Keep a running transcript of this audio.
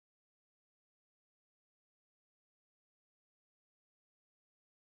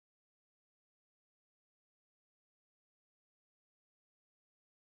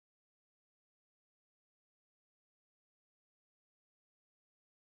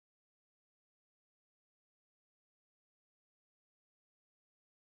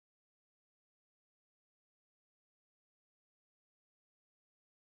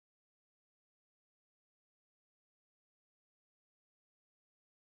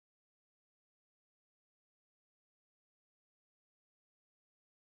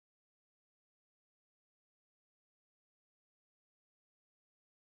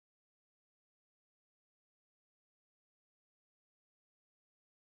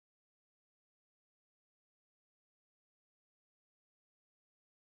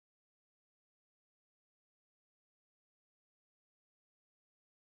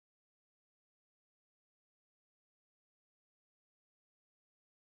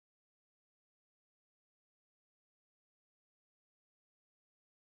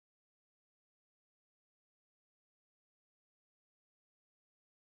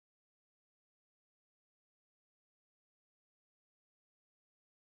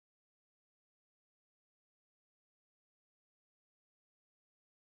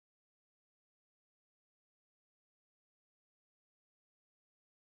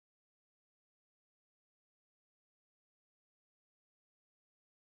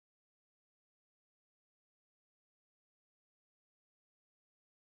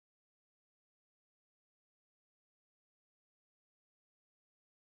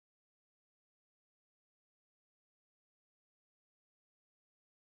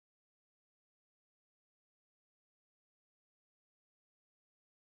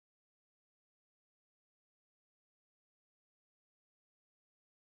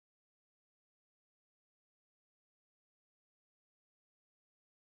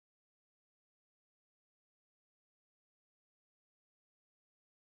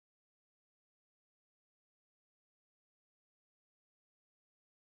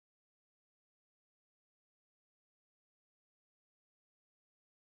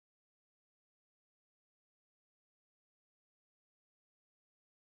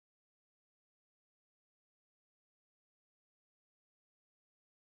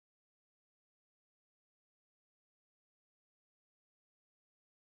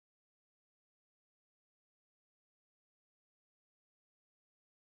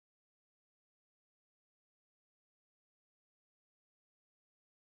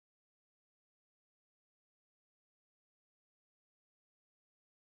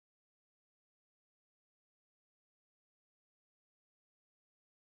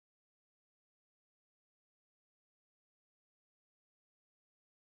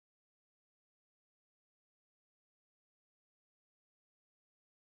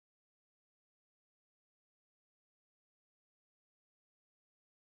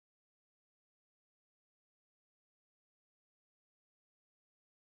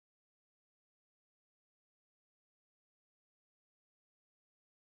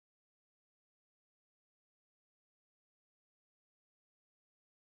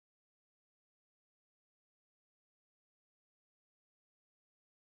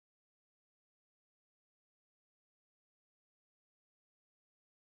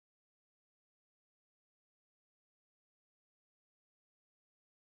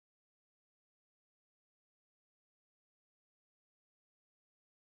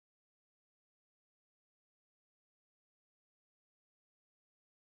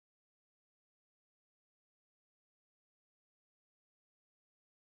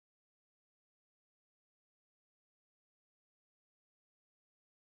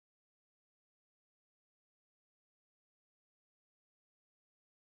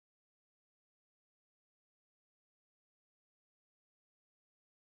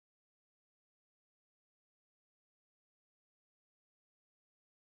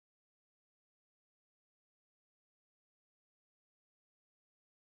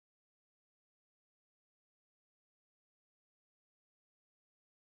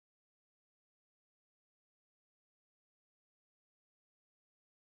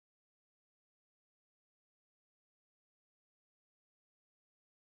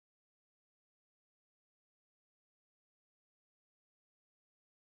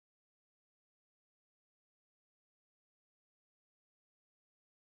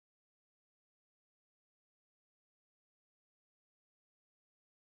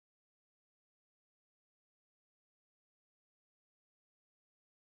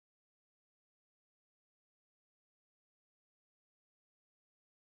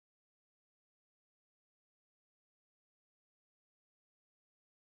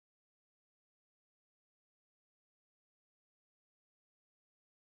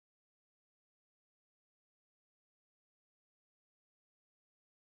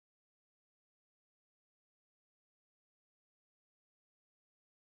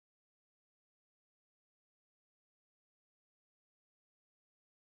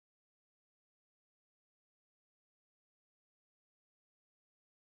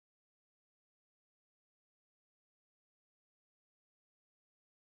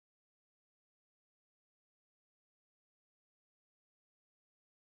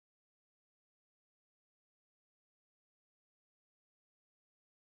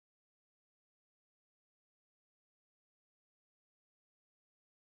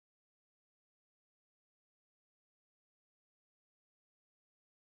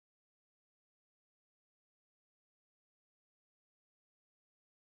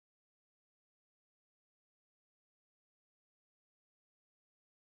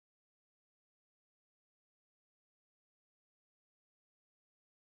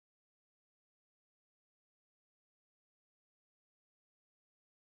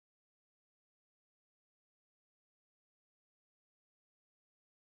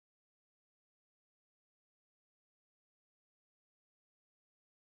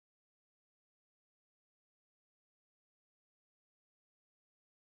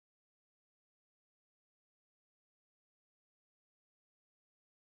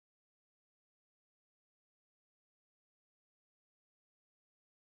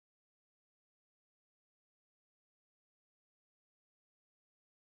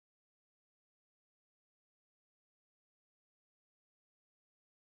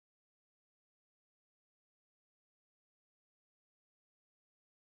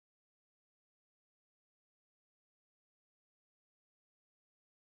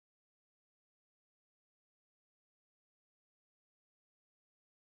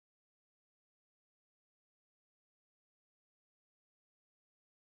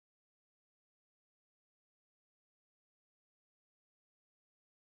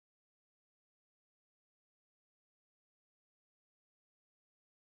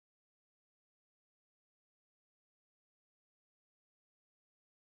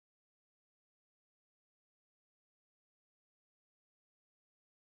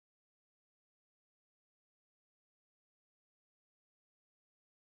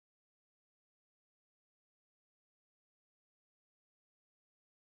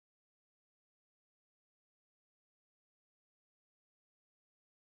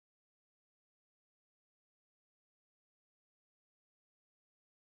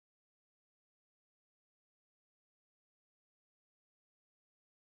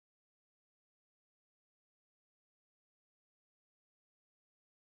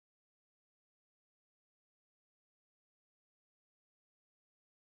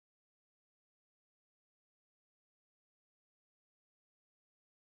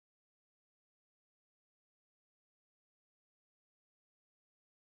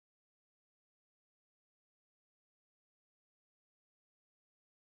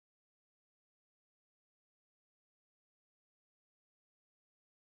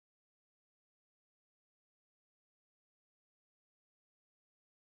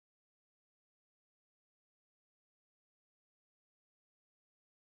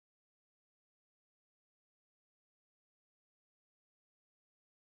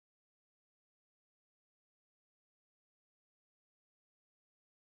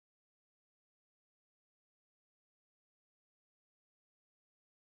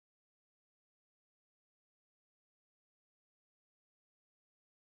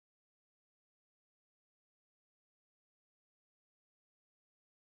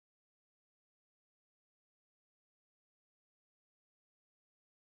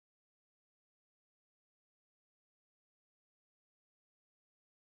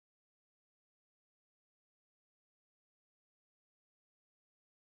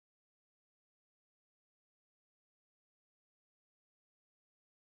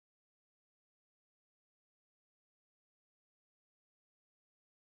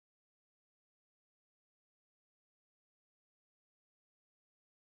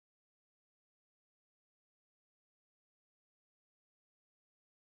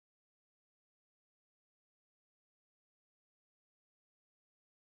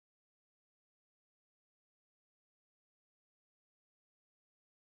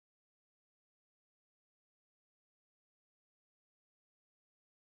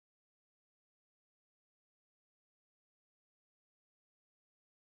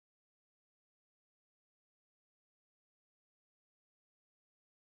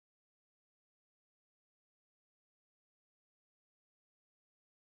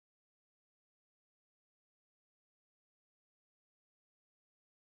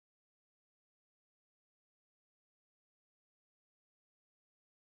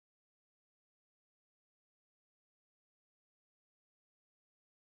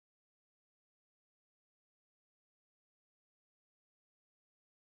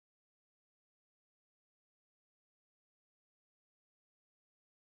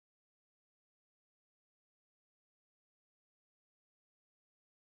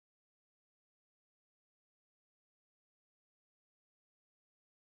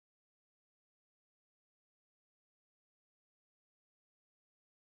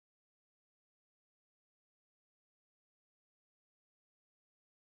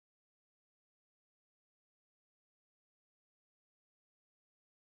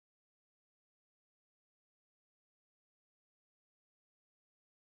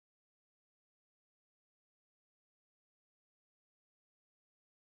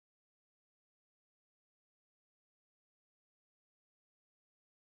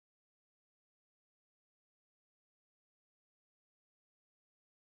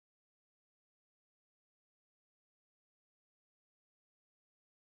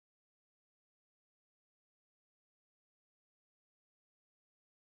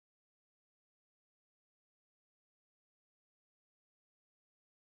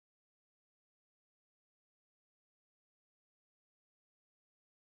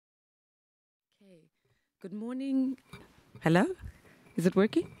Good morning. Hello? Is it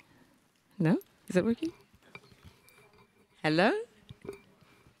working? No? Is it working? Hello?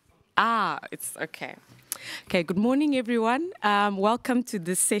 It's okay. Okay, good morning, everyone. Welcome to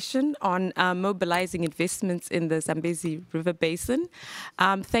this session on mobilizing investments in the Zambezi River Basin.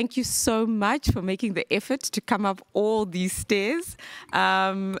 Thank you so much for making the effort to come up all these stairs.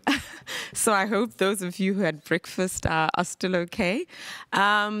 So I hope those of you who had breakfast are still okay.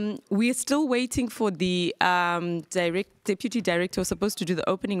 We're still waiting for the Deputy Director was supposed to do the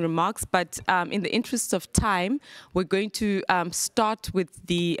opening remarks, but in the interest of time, we're going to start with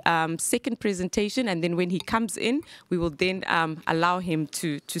the second presentation, and then when he comes in, we will then allow him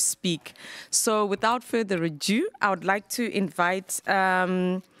to speak. So without further ado, I would like to invite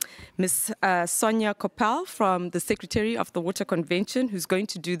Ms. Sonia Kopal from the Secretary of the Water Convention, who's going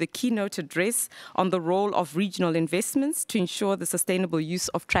to do the keynote address on the role of regional investments to ensure the sustainable use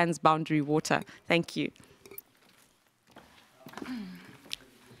of transboundary water. Thank you.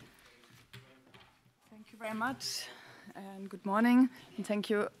 Thank you very much, and good morning, and thank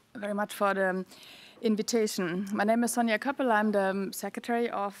you very much for the invitation. My name is Sonia Köppel. I'm the Secretary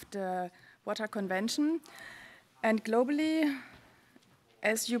of the Water Convention, and globally,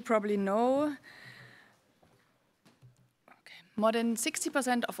 as you probably know, more than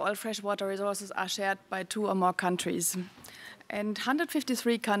 60% of all freshwater resources are shared by 2 or more countries, and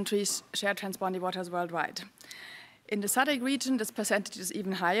 153 countries share transboundary waters worldwide. In the SADC region, this percentage is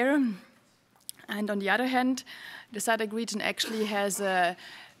even higher. And on the other hand, the SADC region actually has a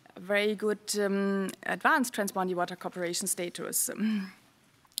very good advanced transboundary water cooperation status.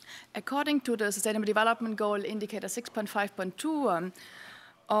 According to the Sustainable Development Goal Indicator 6.5.2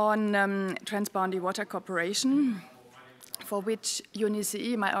 on transboundary water cooperation, for which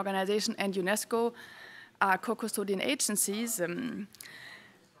UNECE, my organization, and UNESCO are co-custodian agencies,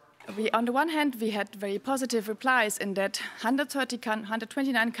 on the one hand, we had very positive replies in that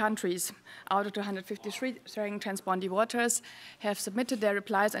 129 countries out of the 153 sharing transboundary waters have submitted their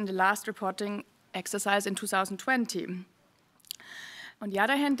replies in the last reporting exercise in 2020. On the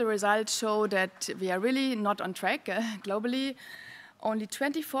other hand, the results show that we are really not on track. Globally, only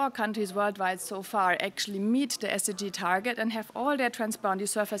 24 countries worldwide so far actually meet the SDG target and have all their transboundary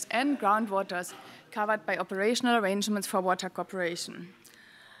surface and groundwaters covered by operational arrangements for water cooperation.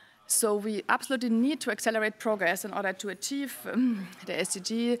 So we absolutely need to accelerate progress in order to achieve the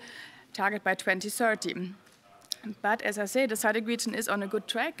SDG target by 2030. But as I say, the SADC region is on a good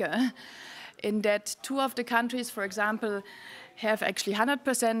track in that 2 of the countries, for example, have actually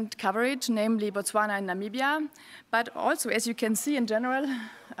 100% coverage, namely Botswana and Namibia. But also, as you can see in general,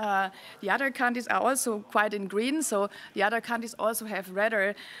 the other countries are also quite in green, so the other countries also have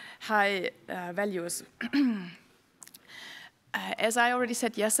rather high values. As I already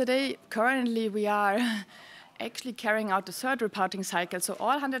said yesterday, currently we are actually carrying out the 3rd reporting cycle. So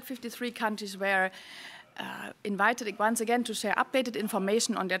all 153 countries were invited once again to share updated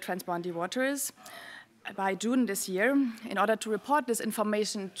information on their transboundary waters by June this year in order to report this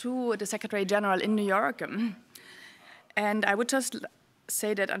information to the Secretary General in New York. And I would just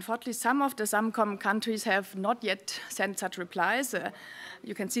say that unfortunately some of the SAMCOM countries have not yet sent such replies.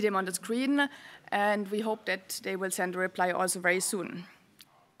 You can see them on the screen, and we hope that they will send a reply also very soon.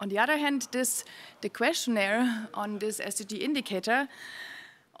 On the other hand, the questionnaire on this SDG indicator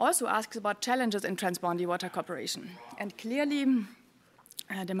also asks about challenges in transboundary water cooperation. And clearly,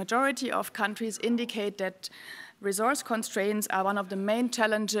 the majority of countries indicate that resource constraints are one of the main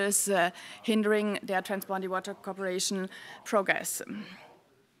challenges hindering their transboundary water cooperation progress.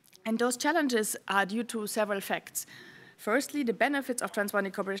 And those challenges are due to several facts. Firstly, the benefits of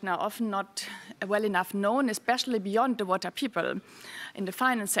transboundary cooperation are often not well enough known, especially beyond the water people, in the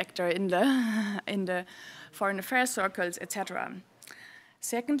finance sector, in the foreign affairs circles, etc.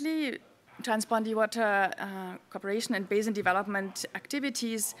 Secondly, transboundary water cooperation and basin development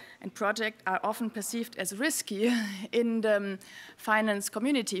activities and projects are often perceived as risky in the finance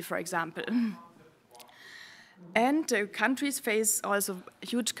community, for example. And countries face also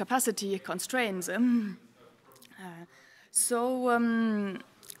huge capacity constraints.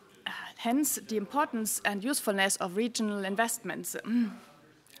 Hence the importance and usefulness of regional investments.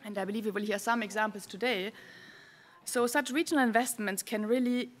 And I believe we will hear some examples today. So such regional investments can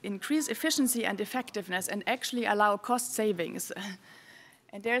really increase efficiency and effectiveness and actually allow cost savings.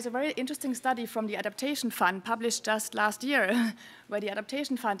 And there's a very interesting study from the Adaptation Fund published just last year, where the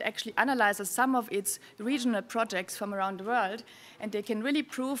Adaptation Fund actually analyzes some of its regional projects from around the world, and they can really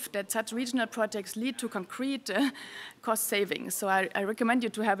prove that such regional projects lead to concrete cost savings. So I recommend you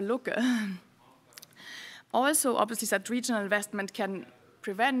to have a look. Also, obviously, such regional investment can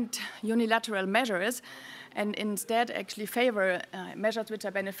prevent unilateral measures and instead actually favor measures which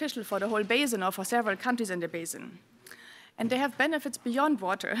are beneficial for the whole basin or for several countries in the basin. And they have benefits beyond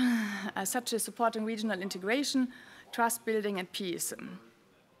water, such as supporting regional integration, trust building, and peace.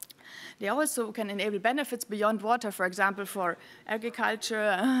 They also can enable benefits beyond water, for example, for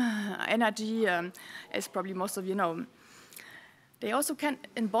agriculture, energy, as probably most of you know. They also can,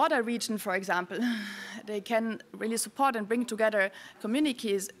 in border region, for example, they can really support and bring together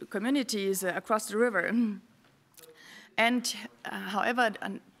communities across the river. And however,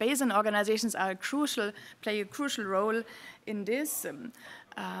 basin organizations are play a crucial role in this.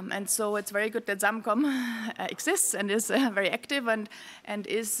 And so it's very good that ZAMCOM exists and is very active and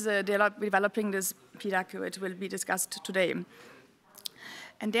is developing this PIDACC, which will be discussed today.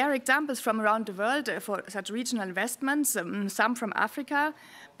 And there are examples from around the world for such regional investments, some from Africa,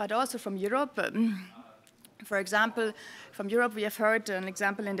 but also from Europe. For example, from Europe, we have heard an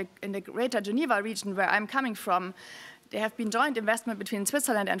example in the Greater Geneva region, where I'm coming from. There have been joint investment between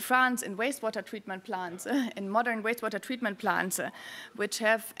Switzerland and France in wastewater treatment plants, in modern wastewater treatment plants, which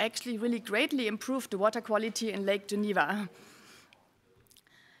have actually really greatly improved the water quality in Lake Geneva.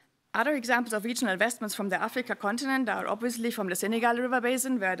 Other examples of regional investments from the Africa continent are obviously from the Senegal River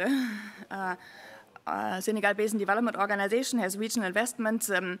Basin, where the Senegal Basin Development Organization has regional investments,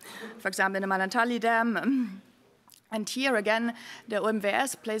 for example, in the Manantali Dam. And here again, the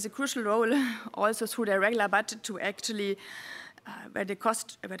OMVS plays a crucial role also through their regular budget to actually, where the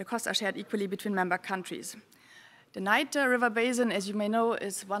costs are shared equally between member countries. The Niger River Basin, as you may know,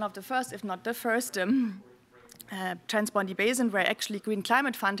 is one of the first, if not the first, transboundary basin where actually Green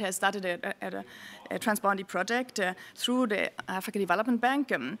Climate Fund has started a transboundary project through the African Development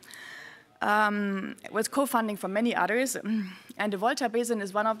Bank. With co-funding from many others. And the Volta Basin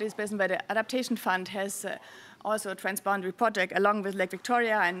is one of these basins where the Adaptation Fund has also a transboundary project along with Lake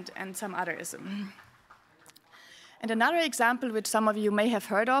Victoria and some others. And another example, which some of you may have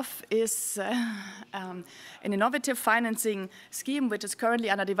heard of, is an innovative financing scheme which is currently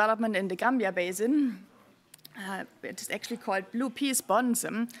under development in the Gambia Basin. It is actually called Blue Peace Bonds.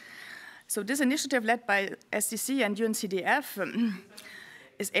 So this initiative led by SDC and UNCDF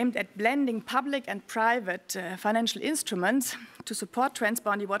is aimed at blending public and private financial instruments to support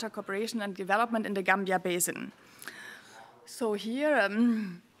transboundary water cooperation and development in the Gambia Basin. So here,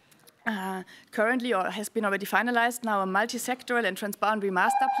 currently, or has been already finalized now, a multi-sectoral and transboundary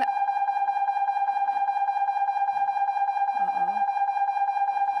master plan.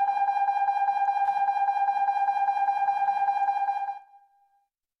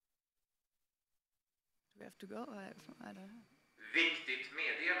 Do we have to go? I don't know. Viktigt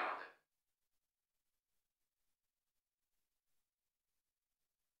meddelande.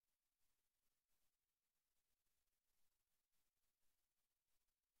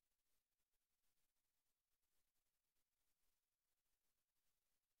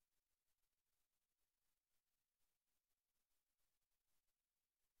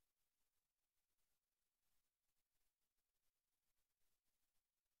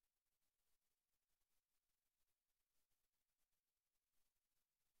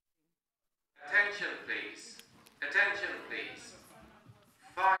 Attention, please. Attention, please.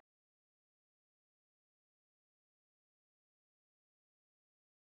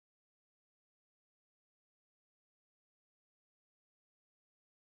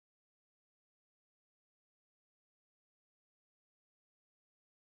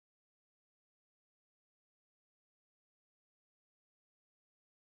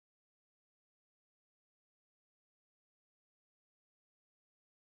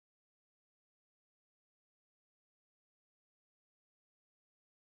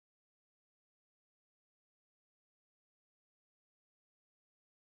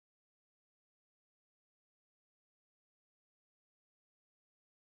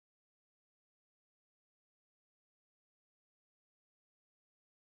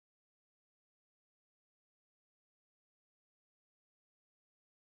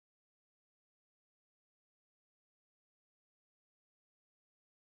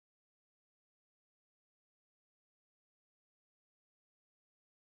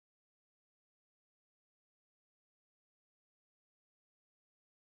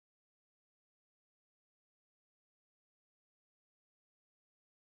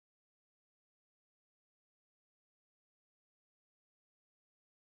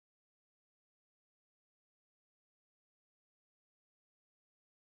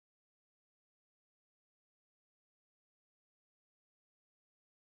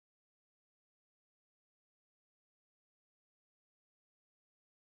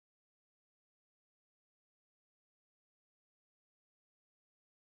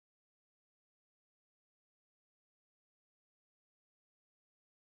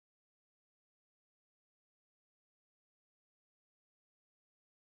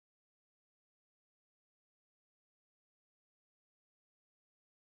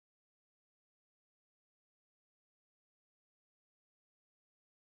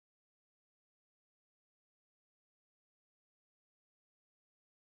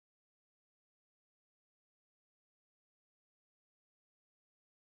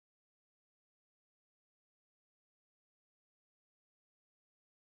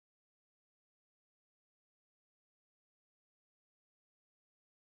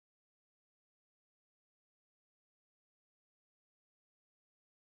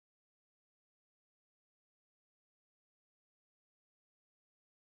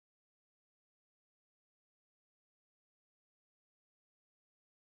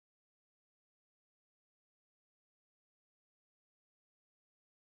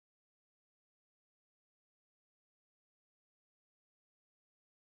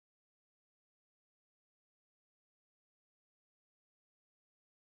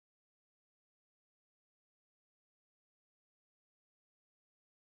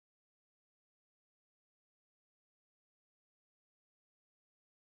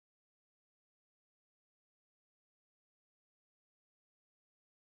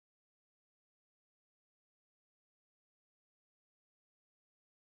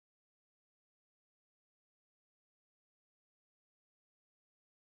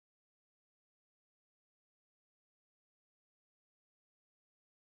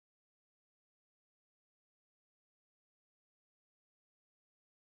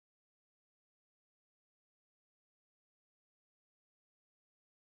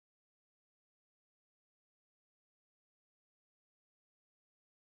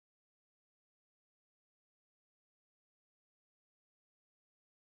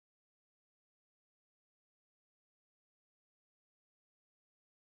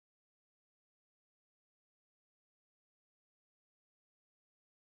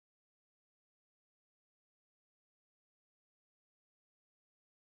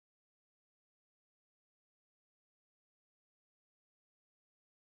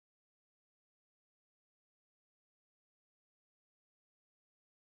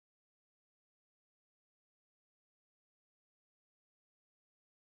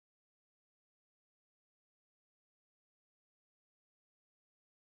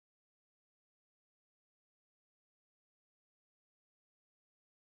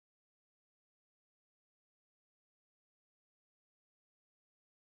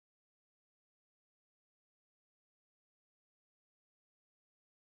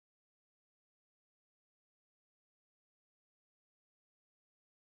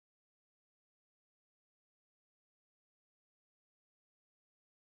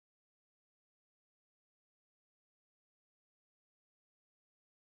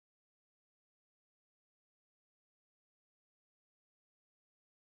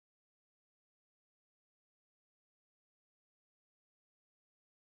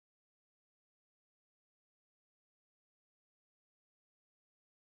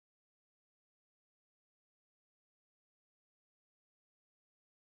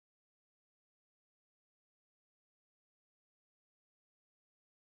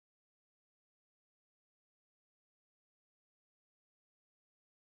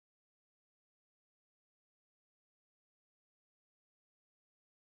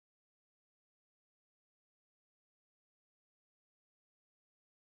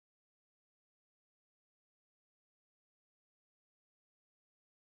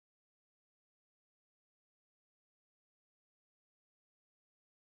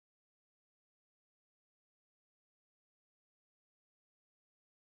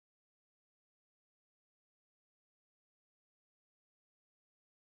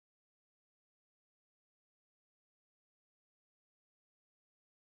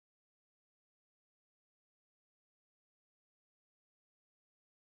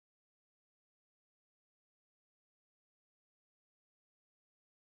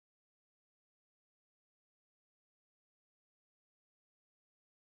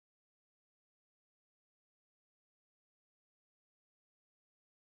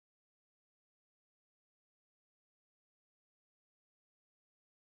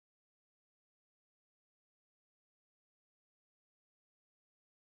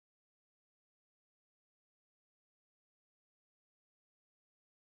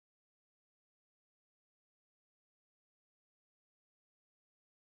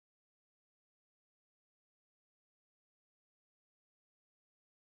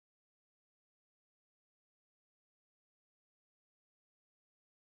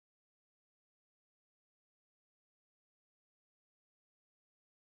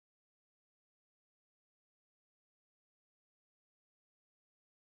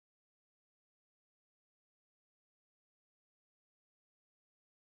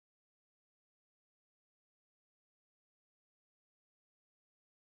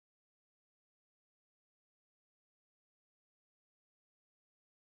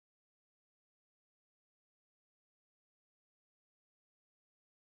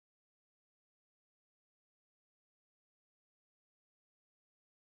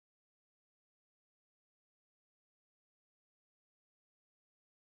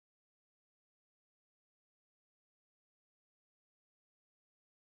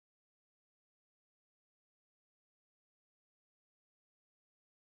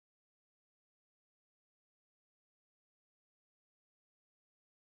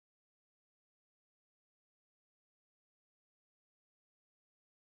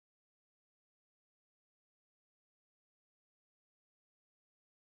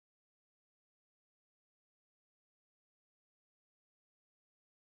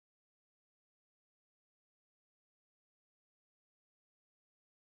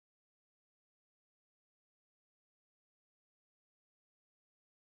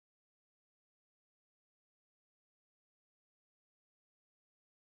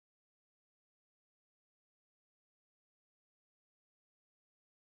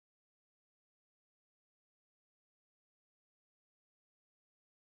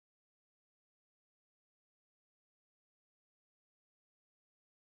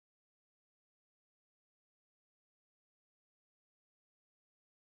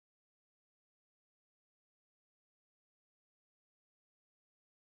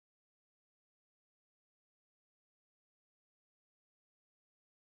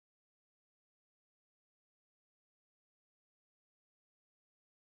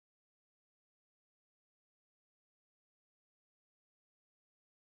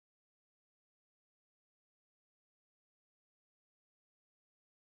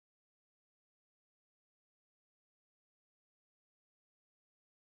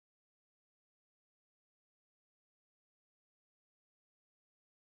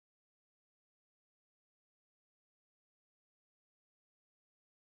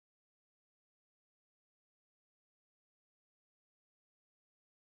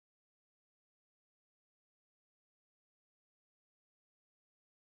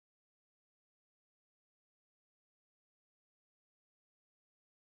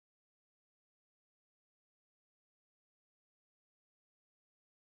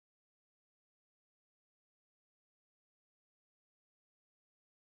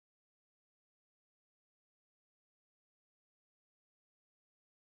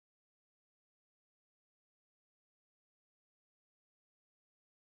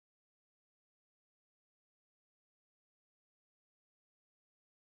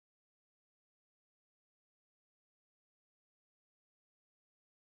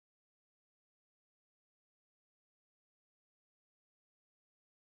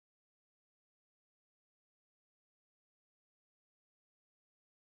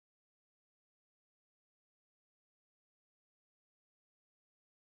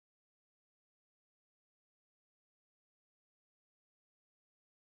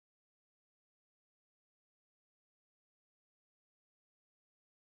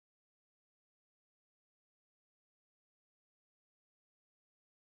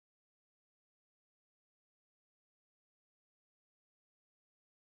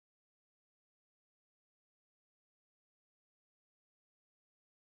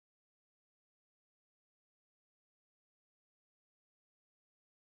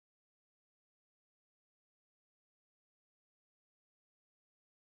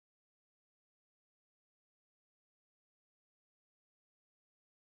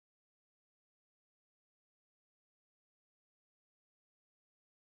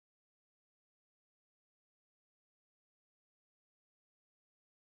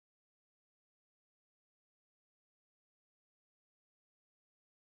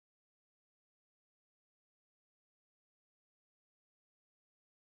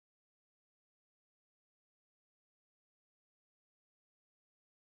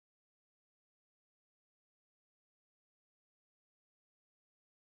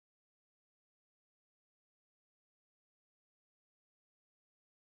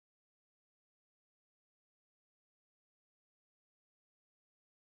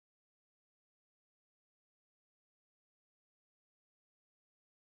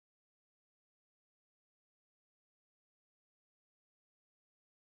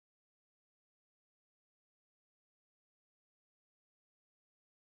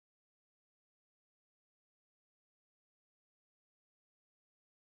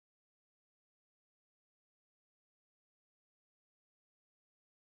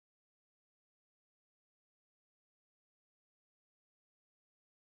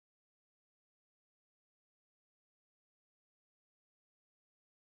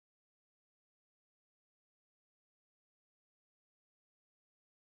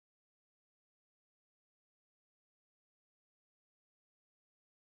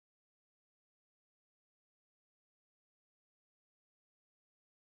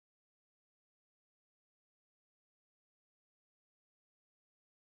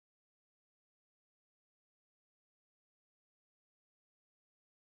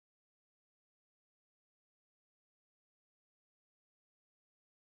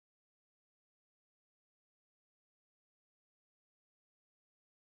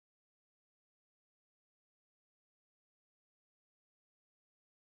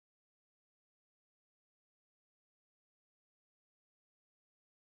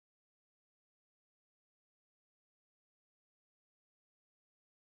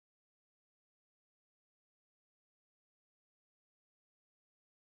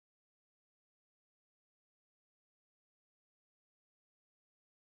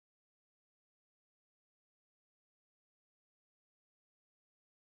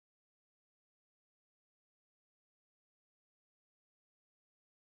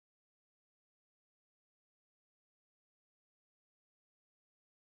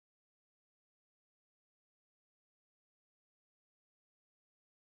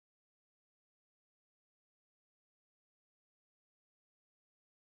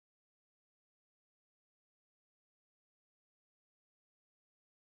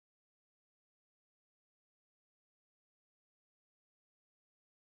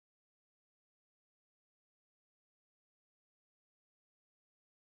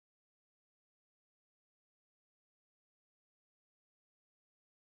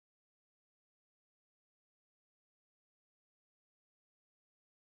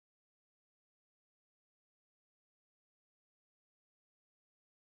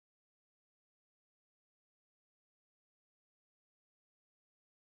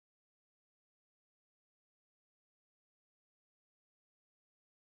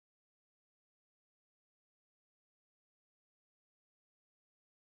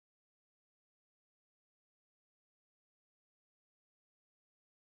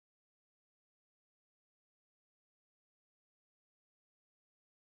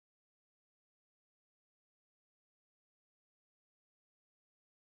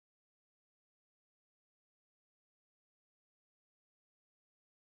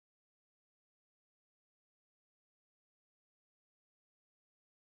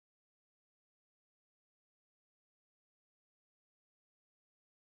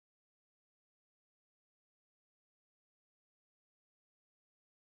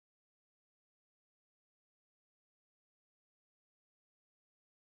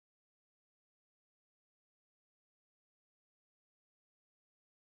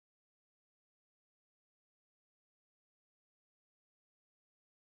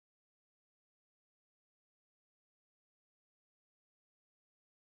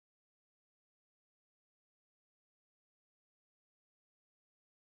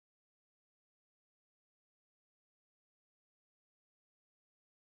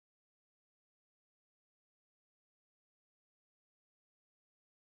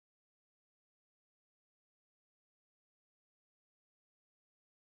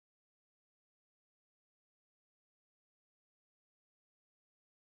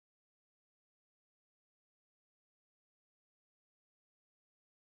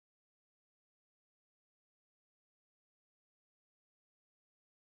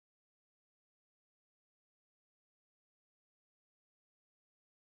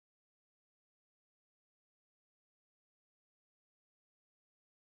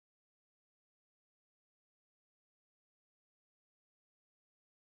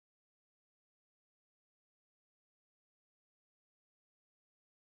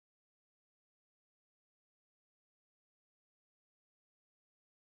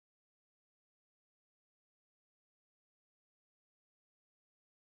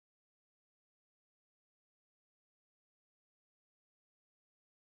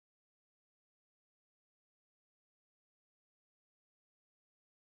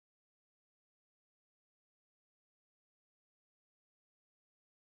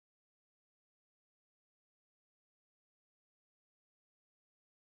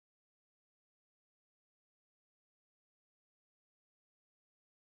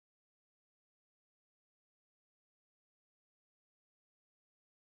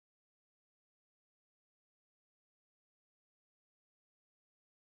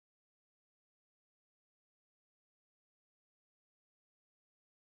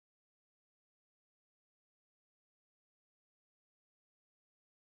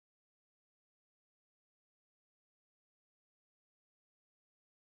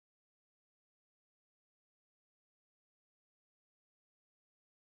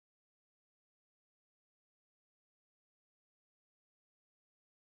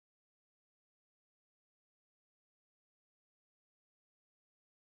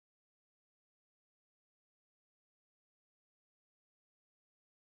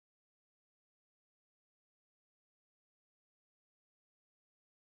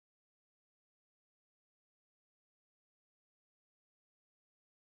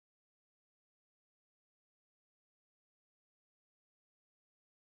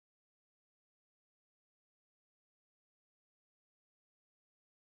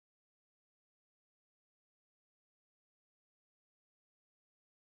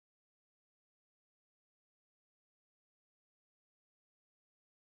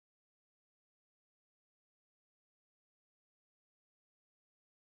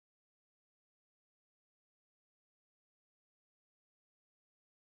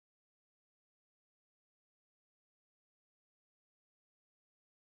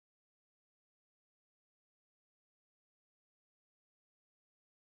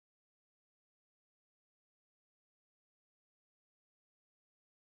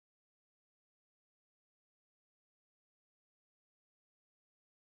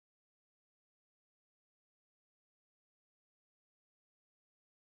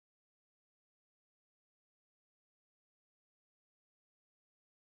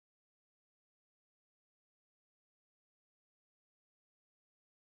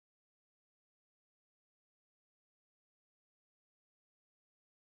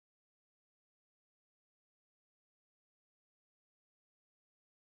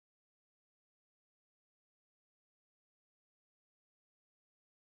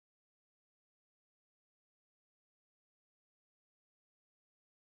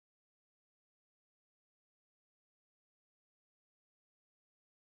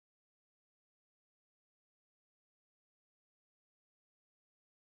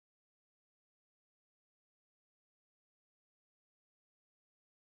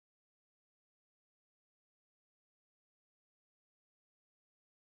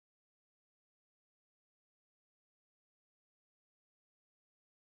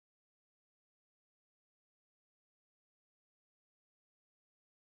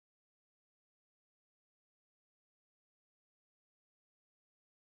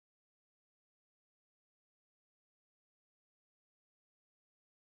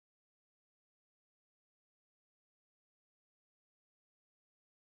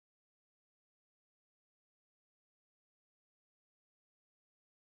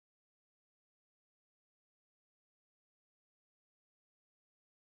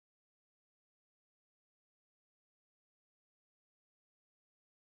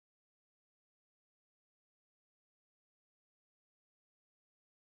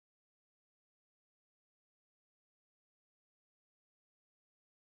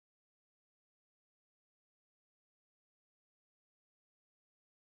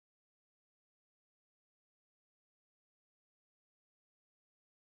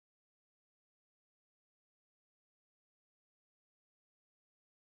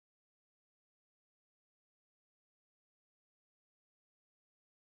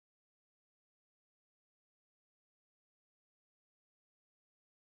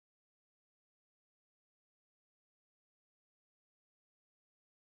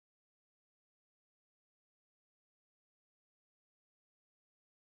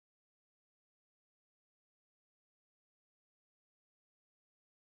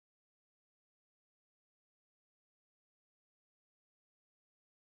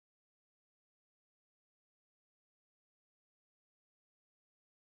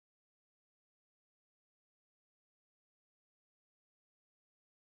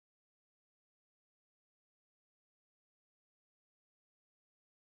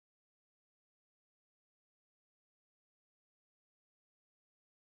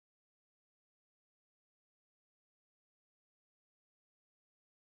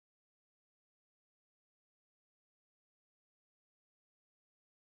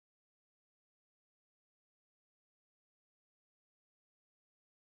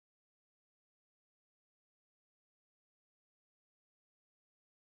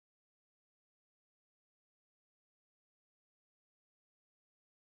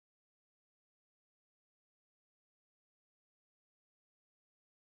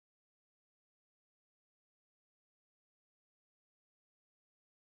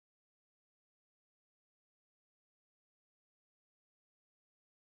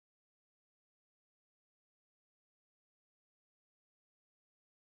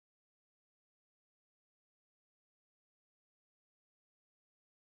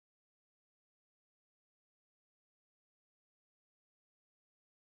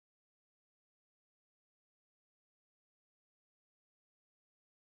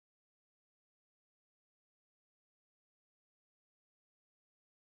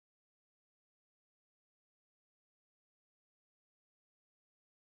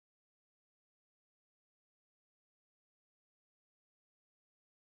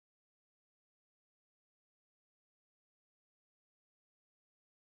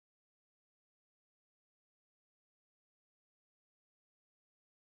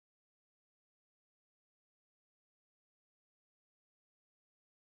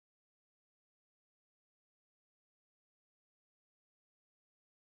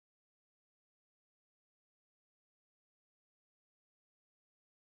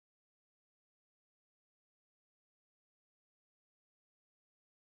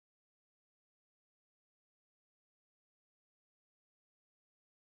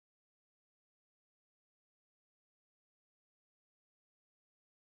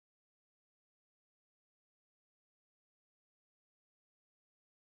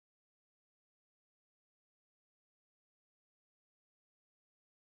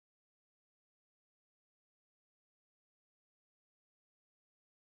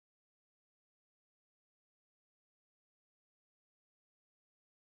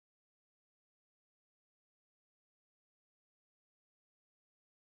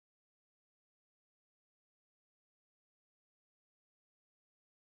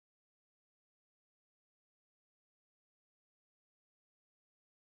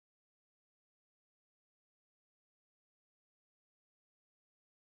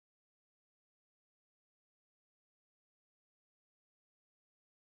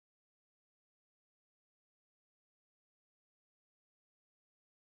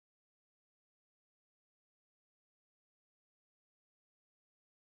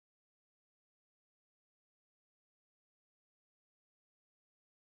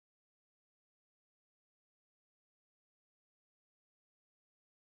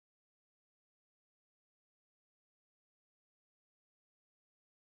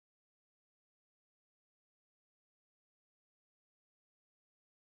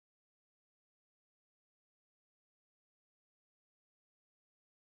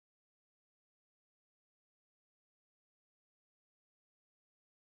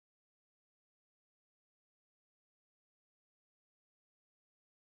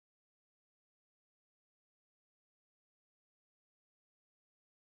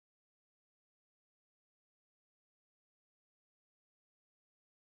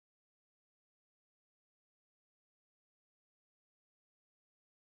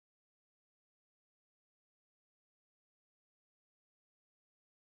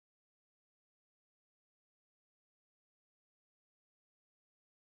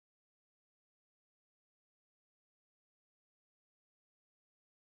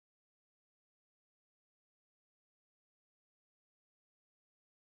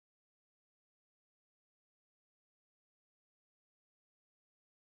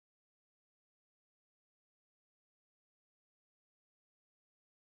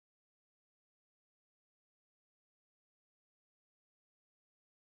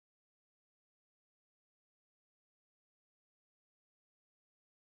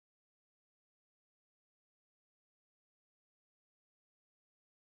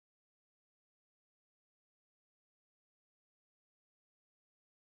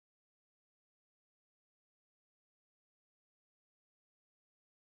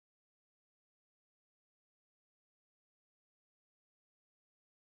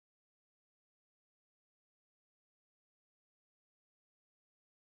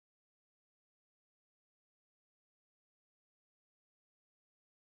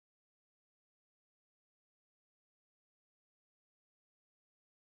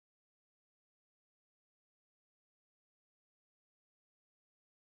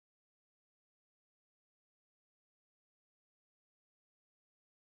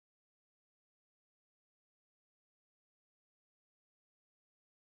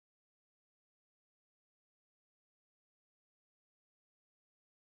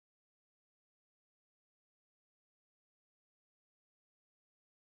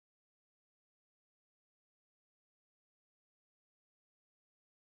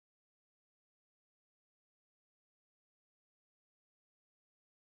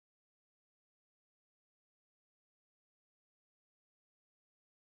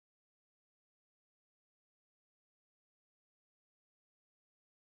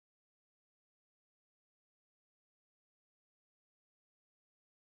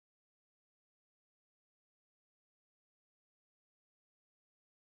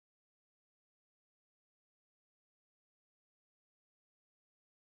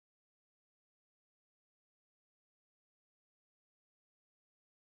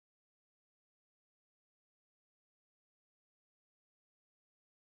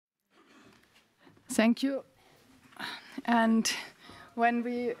 Thank you. And when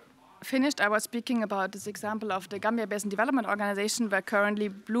we finished, I was speaking about this example of the Gambia Basin Development Organization, where currently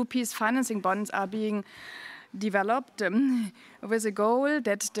blue peace financing bonds are being developed with a goal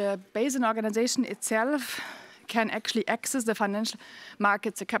that the basin organization itself can actually access the financial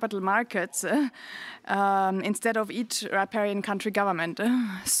markets, the capital markets, instead of each riparian country government.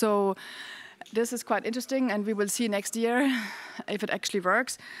 So this is quite interesting, and we will see next year if it actually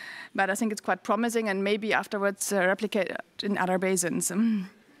works. But I think it's quite promising, and maybe afterwards replicate in other basins.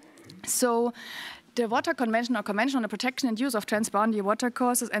 So the Water Convention, or Convention on the Protection and Use of Transboundary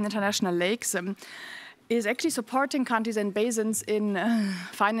Watercourses and International Lakes, is actually supporting countries and basins in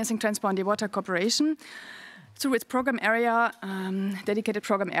financing transboundary water cooperation through its program area, dedicated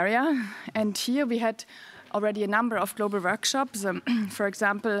program area. And here we had already a number of global workshops, for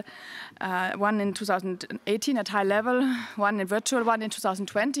example, one in 2018 at high level, one in virtual one in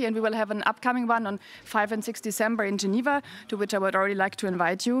 2020, and we will have an upcoming one on 5 and 6 December in Geneva, to which I would already like to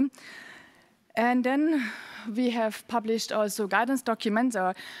invite you. And then we have published also guidance documents,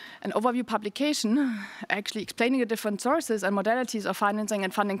 or an overview publication, actually explaining the different sources and modalities of financing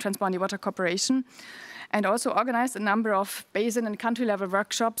and funding transboundary water cooperation, and also organized a number of basin and country level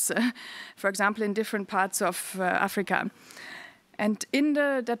workshops, for example, in different parts of Africa. And in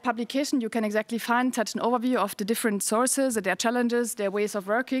that publication, you can exactly find such an overview of the different sources, their challenges, their ways of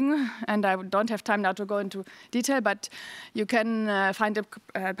working. And I don't have time now to go into detail, but you can find the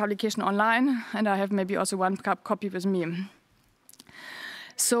publication online, and I have maybe also one copy with me.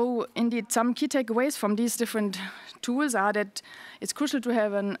 So indeed, some key takeaways from these different tools are that it's crucial to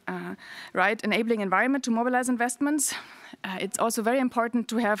have a right enabling environment to mobilize investments. It's also very important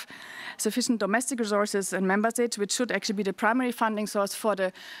to have sufficient domestic resources in member states, which should actually be the primary funding source for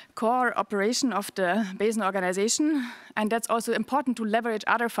the core operation of the basin organization. And that's also important to leverage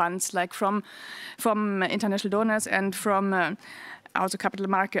other funds, like from international donors and from also capital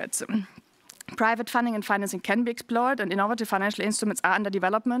markets. Private funding and financing can be explored, and innovative financial instruments are under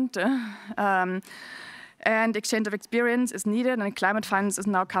development. And exchange of experience is needed, and climate finance is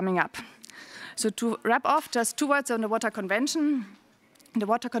now coming up. So to wrap off, just 2 words on the Water Convention. The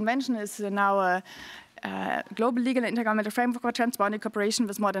Water Convention is now a global legal and intergovernmental framework for transboundary cooperation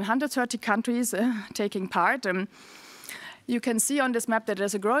with more than 130 countries taking part. You can see on this map that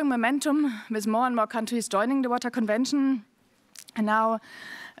there's a growing momentum with more and more countries joining the Water Convention. And now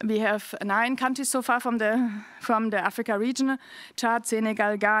we have 9 countries so far from the Africa region: Chad,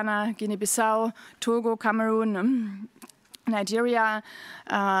 Senegal, Ghana, Guinea-Bissau, Togo, Cameroon, Nigeria,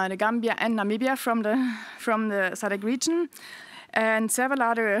 the Gambia, and Namibia from the SADC region. And several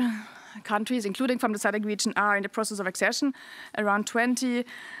other countries, including from the SADC region, are in the process of accession, around 20,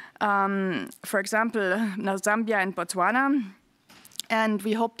 for example, now Zambia and Botswana. And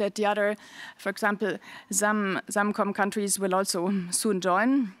we hope that the other, for example, ZAMCOM countries will also soon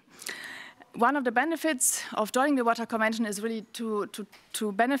join. One of the benefits of joining the Water Convention is really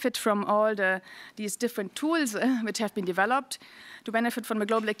to benefit from all these different tools which have been developed, to benefit from the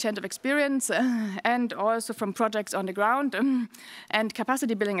global exchange of experience, and also from projects on the ground and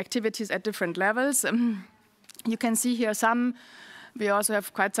capacity building activities at different levels. You can see here some. We also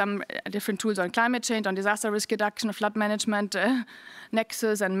have quite some different tools on climate change, on disaster risk reduction, flood management,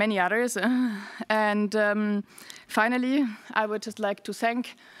 nexus, and many others. And finally, I would just like to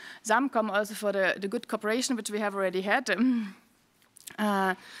thank ZAMCOM also for the good cooperation which we have already had.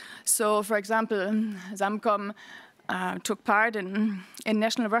 So, for example, ZAMCOM took part in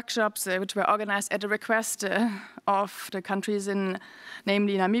national workshops which were organized at the request of the countries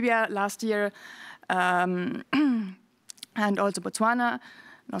namely Namibia last year, and also Botswana.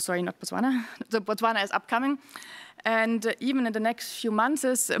 No, sorry, not Botswana. So Botswana is upcoming. And even in the next few months,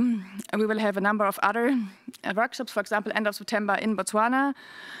 we will have a number of other workshops, for example, end of September in Botswana.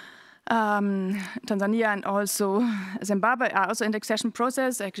 Tanzania and also Zimbabwe are also in the accession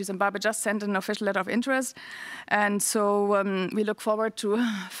process. Actually, Zimbabwe just sent an official letter of interest. And so we look forward to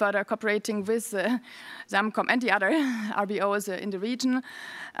further cooperating with ZAMCOM and the other RBOs in the region.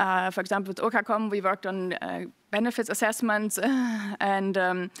 For example, with OCACOM, we worked on benefits assessments, and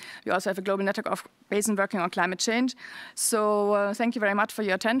we also have a global network of basin working on climate change. So thank you very much for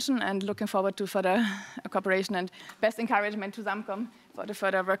your attention, and looking forward to further cooperation, and best encouragement to ZAMCOM for the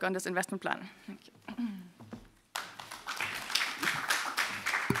further work on this investment plan. Thank you.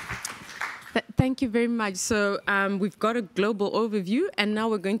 Thank you very much. So we've got a global overview, and now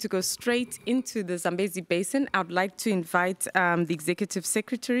we're going to go straight into the Zambezi Basin. I'd like to invite the Executive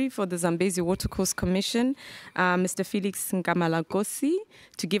Secretary for the Zambezi Watercourse Commission, Mr. Felix Ngamalagosi,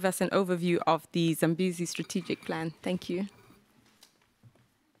 to give us an overview of the Zambezi Strategic Plan. Thank you.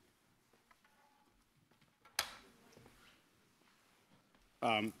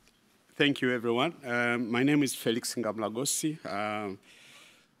 Thank you, everyone. My name is Felix Ngamlagosi.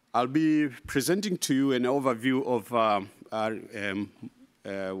 I'll be presenting to you an overview of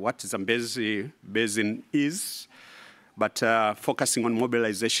what Zambezi Basin is, but focusing on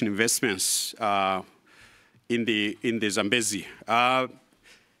mobilization investments in the Zambezi.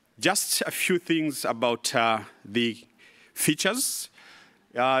 Just a few things about the features.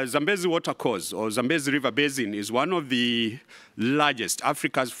 Zambezi watercourse, or Zambezi River Basin, is one of the largest,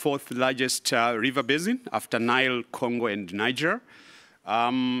 Africa's fourth largest river basin after Nile, Congo, and Niger.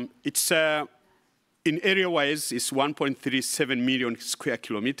 It's, in area-wise, it's 1.37 million square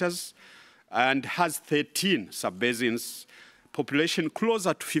kilometers and has 13 sub-basins, population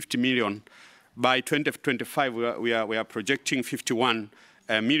closer to 50 million. By 2025, we are projecting 51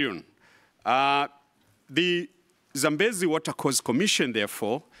 million. The Zambezi Watercourse Commission,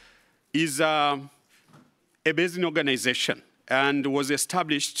 therefore, is a basin organization and was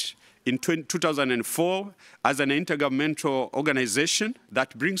established in 2004 as an intergovernmental organization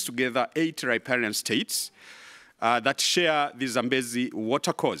that brings together 8 riparian states that share the Zambezi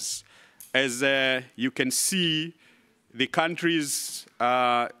Watercourse. As you can see, the countries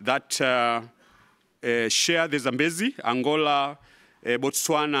that share the Zambezi, Angola,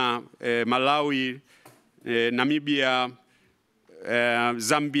 Botswana, Malawi, Namibia,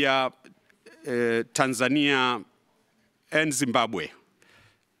 Zambia, Tanzania, and Zimbabwe,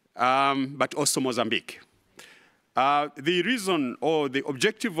 but also Mozambique. The reason or the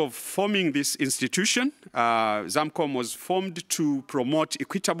objective of forming this institution, ZAMCOM, was formed to promote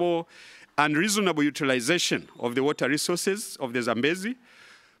equitable and reasonable utilization of the water resources of the Zambezi,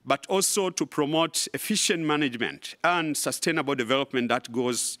 but also to promote efficient management and sustainable development that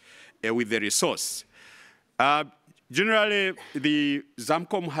goes with the resource. Generally, the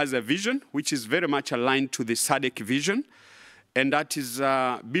ZAMCOM has a vision which is very much aligned to the SADC vision, and that is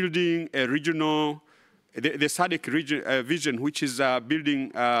building a regional, the SADC vision, which is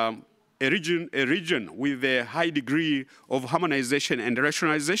building a region with a high degree of harmonization and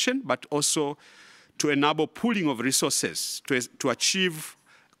rationalization, but also to enable pooling of resources to achieve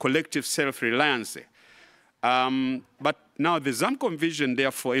collective self-reliance. But now the ZAMCOM vision,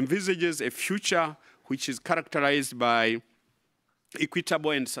 therefore, envisages a future which is characterized by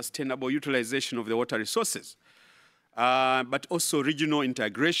equitable and sustainable utilization of the water resources, but also regional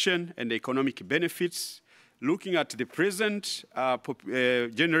integration and economic benefits, looking at the present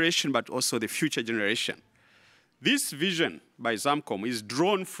generation, but also the future generation. This vision by ZAMCOM is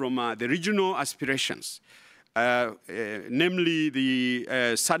drawn from the regional aspirations, namely the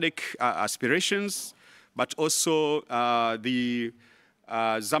SADC aspirations, but also the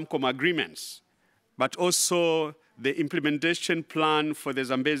ZAMCOM agreements, but also the implementation plan for the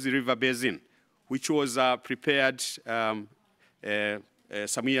Zambezi River Basin, which was prepared some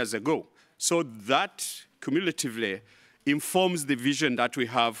years ago. So that cumulatively informs the vision that we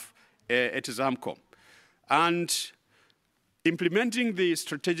have at ZAMCOM. And implementing the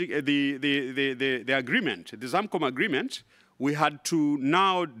strategic, the agreement, the ZAMCOM agreement, we had to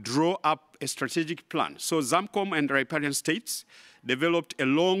now draw up a strategic plan. So ZAMCOM and riparian states developed a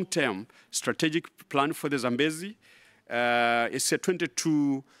long-term strategic plan for the Zambezi. It's a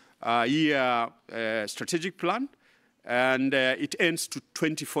 22-year strategic plan, and it ends to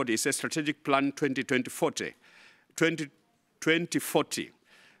 2040. It's a strategic plan 2040.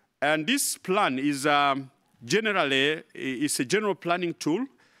 And this plan is generally, it's a general planning tool.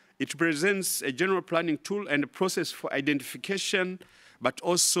 It presents a general planning tool and a process for identification, but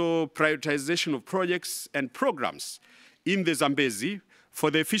also prioritization of projects and programs in the Zambezi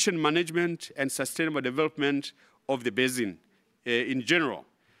for the efficient management and sustainable development of the basin in general.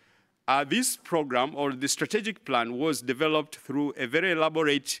 This program, or the strategic plan, was developed through a very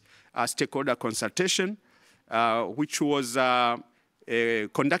elaborate stakeholder consultation, which was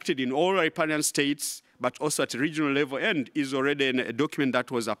conducted in all riparian states, but also at a regional level, and is already in a document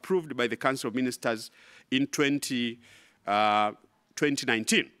that was approved by the Council of Ministers in 2019.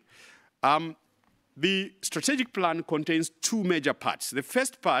 The strategic plan contains 2 major parts. The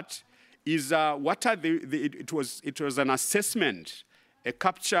first part is what are it was an assessment, a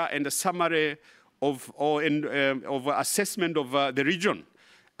capture and a summary of assessment of the region.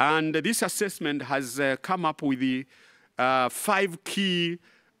 And this assessment has come up with the 5 key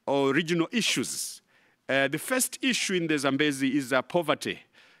regional issues. The first issue in the Zambezi is poverty.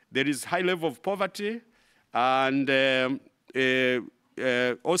 There is high level of poverty, and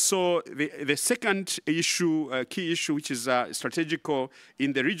also the second issue, key issue, which is strategical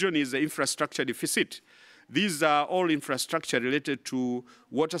in the region, is the infrastructure deficit. These are all infrastructure related to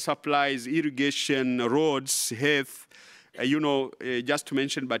water supplies, irrigation, roads, health, just to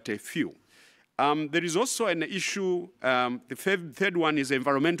mention but a few. There is also an issue, the third one is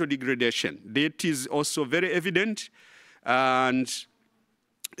environmental degradation. That is also very evident, and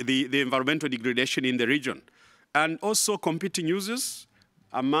the environmental degradation in the region. And also competing uses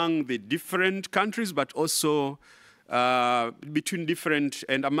among the different countries, but also between different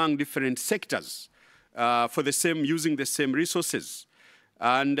and among different sectors for the same, using the same resources.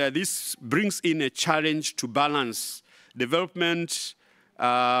 And this brings in a challenge to balance development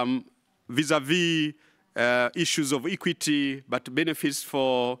vis-a-vis issues of equity, but benefits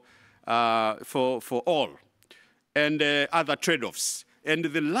for all, and other trade-offs. And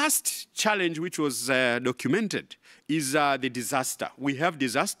the last challenge which was documented is the disaster. We have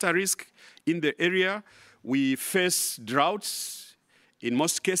disaster risk in the area. We face droughts in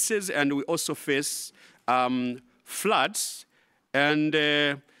most cases, and we also face floods. And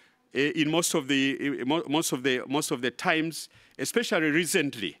in most of the times, especially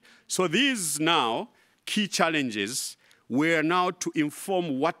recently. So these now key challenges were now to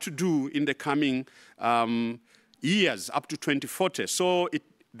inform what to do in the coming years up to 2040. So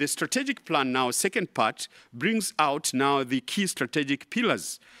the strategic plan now, second part, brings out now the key strategic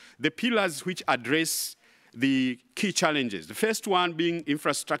pillars, the pillars which address the key challenges. The first one being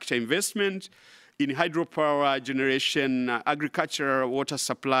infrastructure investment in hydropower generation, agricultural water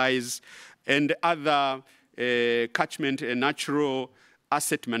supplies, and other catchment and natural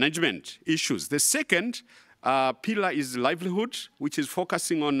asset management issues. The second pillar is livelihood, which is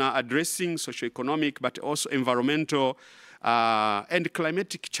focusing on addressing socio-economic, but also environmental and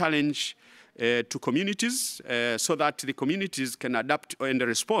climatic challenge to communities so that the communities can adapt and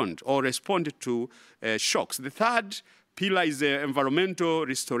respond to shocks. The third pillar is environmental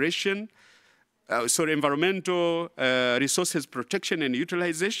restoration, environmental resources protection and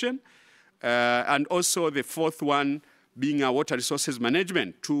utilization, and also the fourth one being water resources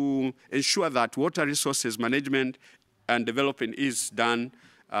management, to ensure that water resources management and development is done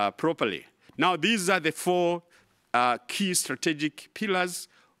properly. Now, these are the four key strategic pillars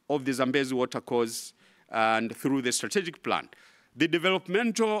of the Zambezi water cause and through the strategic plan. The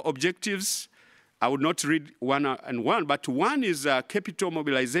developmental objectives, I would not read one and one, but one is capital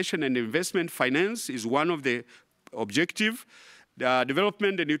mobilization and investment finance is one of the objectives.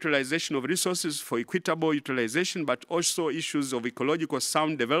 Development and utilization of resources for equitable utilization, but also issues of ecological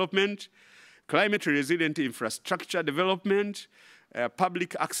sound development, climate resilient infrastructure development,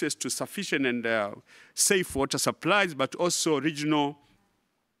 public access to sufficient and safe water supplies, but also regional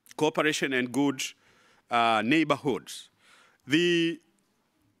cooperation and good neighborhoods.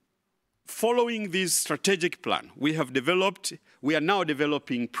 Following this strategic plan, we are now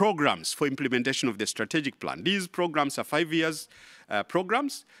developing programs for implementation of the strategic plan. These programs are 5 years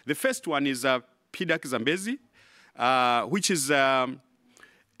programs. The first one is PIDACC Zambezi, which is a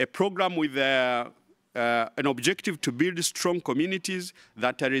program with an objective to build strong communities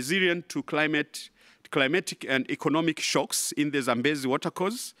that are resilient to climatic and economic shocks in the Zambezi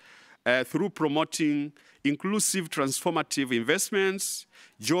watercourse through promoting inclusive transformative investments,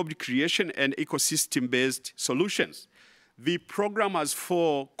 job creation, and ecosystem-based solutions. The program has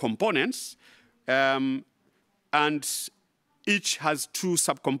 4 components, and each has 2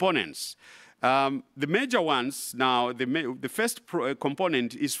 subcomponents. The major ones now, the first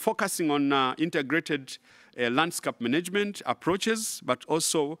component is focusing on integrated landscape management approaches, but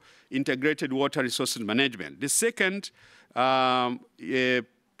also integrated water resources management. The second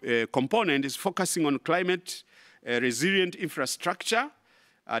component is focusing on climate resilient infrastructure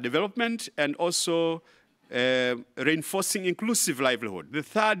development and also reinforcing inclusive livelihood. The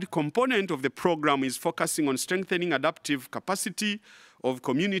third component of the program is focusing on strengthening adaptive capacity of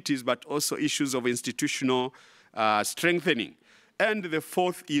communities, but also issues of institutional strengthening. And the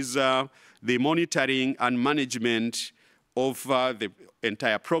fourth is the monitoring and management of the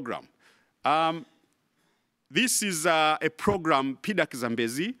entire program. This is a program, PIDACC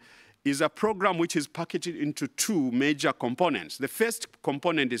Zambezi, is a program which is packaged into 2 major components. The first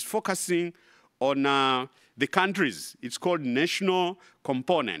component is focusing on the countries. It's called national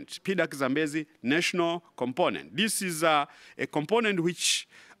component, PIDACC Zambezi national component. This is a component which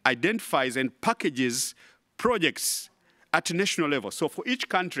identifies and packages projects at national level. So for each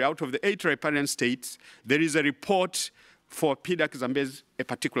country, out of the 8 riparian states, there is a report for PIDACC Zambezi, a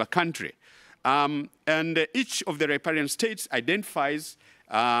particular country. And each of the riparian states identifies,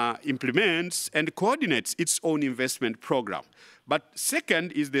 implements, and coordinates its own investment program. But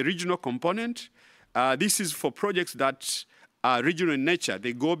second is the regional component. This is for projects that are regional in nature.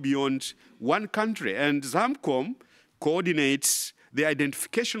 They go beyond one country, and ZAMCOM coordinates the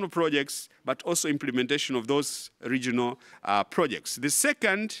identification of projects, but also implementation of those regional projects. The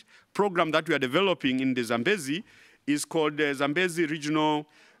second program that we are developing in the Zambezi is called the Zambezi Regional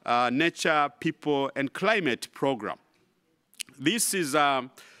Nature, People, and Climate Program. This is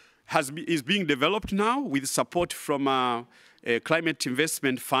being developed now with support from a climate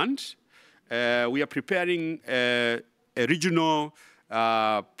investment fund. We are preparing a regional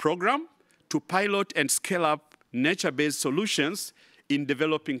program to pilot and scale up nature-based solutions in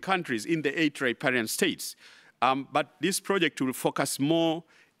developing countries in the 8 riparian states. But this project will focus more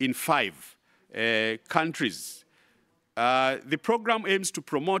in 5 countries. The program aims to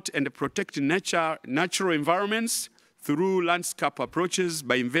promote and protect natural environments through landscape approaches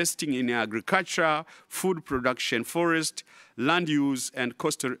by investing in agriculture, food production, forest, land use, and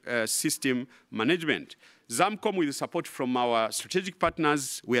coastal system management. ZAMCOM, with the support from our strategic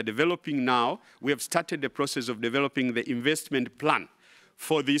partners, we are developing now. We have started the process of developing the investment plan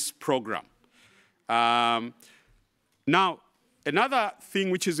for this program. Now, another thing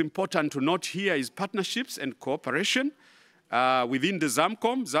which is important to note here is partnerships and cooperation. Within the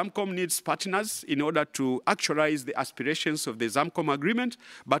ZAMCOM, ZAMCOM needs partners in order to actualize the aspirations of the ZAMCOM agreement,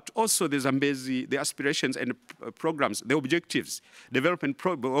 but also the Zambezi, the aspirations and programs, the objectives, development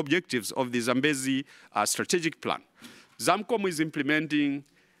objectives of the Zambezi strategic plan. ZAMCOM is implementing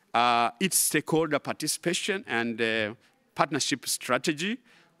its stakeholder participation and partnership strategy,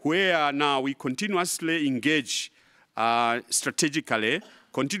 where now we continuously engage strategically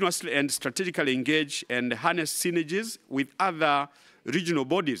engage and harness synergies with other regional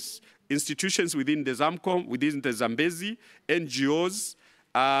bodies, institutions within the ZAMCOM, within the Zambezi, NGOs,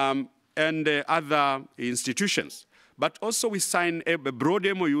 and other institutions. But also we sign a broad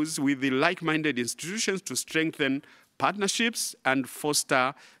MOUs with the like-minded institutions to strengthen partnerships and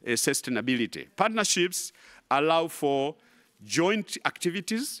foster sustainability. Partnerships allow for joint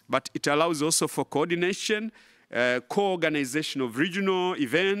activities, but it allows also for coordination, co-organization of regional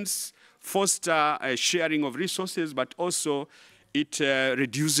events, foster sharing of resources, but also it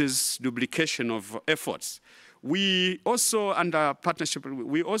reduces duplication of efforts. We also, under partnership,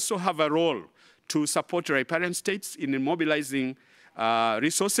 we also have a role to support riparian states in mobilizing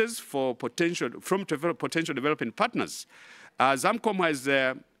resources for potential development partners. ZAMCOM has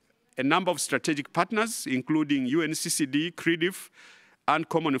a number of strategic partners, including UNCCD, CREDIF, and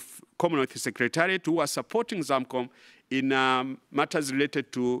Commonwealth Secretariat, who are supporting ZAMCOM in matters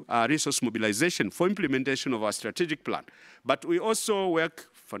related to resource mobilization for implementation of our strategic plan. But we also work,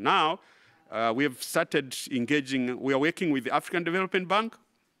 for now, we have started engaging, we are working with the African Development Bank.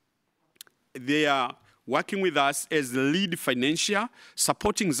 They are working with us as the lead financier,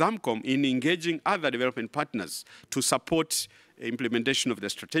 supporting ZAMCOM in engaging other development partners to support implementation of the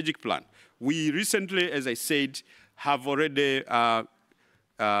strategic plan. We recently, as I said, have already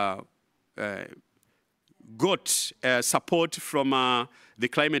got support from the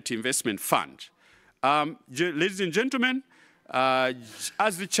Climate Investment Fund. Ladies and gentlemen,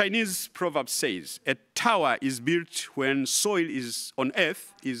 as the Chinese proverb says, a tower is built when soil is on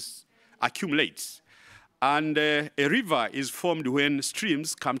earth accumulates, and a river is formed when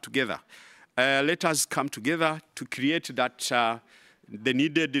streams come together. Let us come together to create that the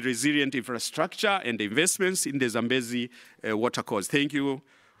needed resilient infrastructure and investments in the Zambezi watercourse. Thank you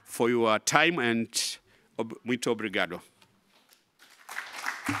for your time, and muito obrigado.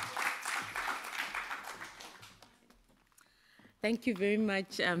 Thank you very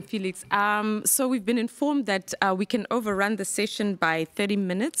much, Felix. So we've been informed that we can overrun the session by 30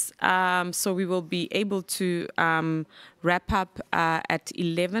 minutes. So we will be able to wrap up at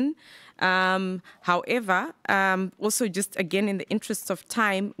 11. However, also just again in the interest of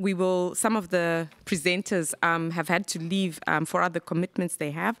time, some of the presenters have had to leave for other commitments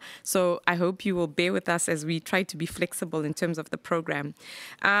they have. So I hope you will bear with us as we try to be flexible in terms of the program.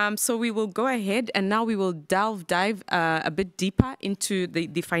 So we will go ahead, and now we will dive a bit deeper into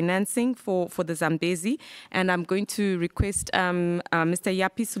the financing for the Zambezi. And I'm going to request Mr.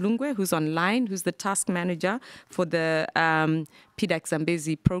 Yapi Sulungwe, who's online, who's the task manager for the PIDACC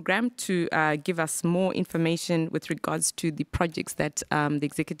Zambezi program, to give us more information with regards to the projects that the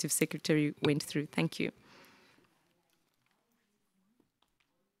Executive Secretary went through. Thank you.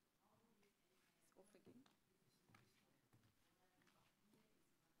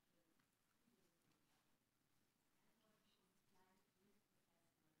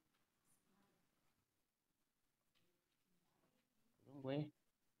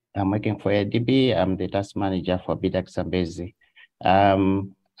 I'm working for ADB. I'm the task manager for PIDACC Zambezi.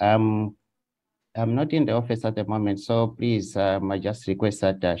 I'm not in the office at the moment, so please, I just request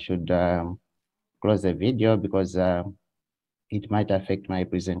that I should close the video, because it might affect my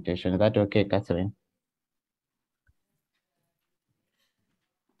presentation. Is that okay, Catherine?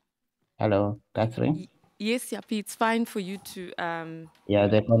 Hello, Catherine? Yes, Yapi, it's fine for you to Yeah,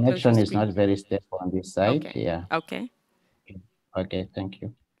 the connection is screen. not very stable on this side. Okay. Yeah. Okay. Okay, thank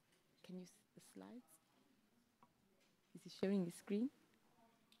you. Can you see the slides? Is he sharing his screen?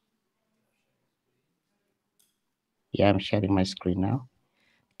 Yeah, I'm sharing my screen now.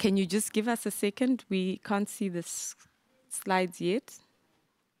 Can you just give us a second? We can't see the slides yet.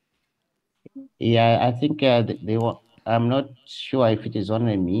 Yeah, I think I'm not sure if it is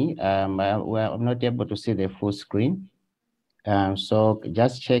only me. I'm not able to see the full screen. So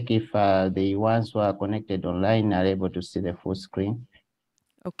just check if the ones who are connected online are able to see the full screen.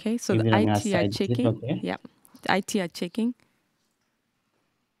 Okay, so Even the on your IT are side, is it checking. okay? Yeah, the IT are checking.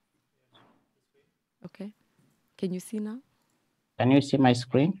 Okay, can you see now? Can you see my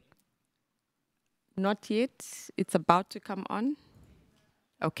screen? Not yet. It's about to come on.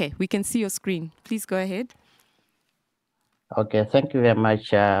 Okay, we can see your screen. Please go ahead. Okay, thank you very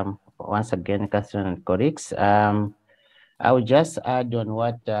much once again, Catherine and colleagues. I will just add on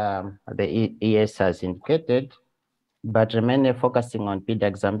what the ES has indicated, but mainly focusing on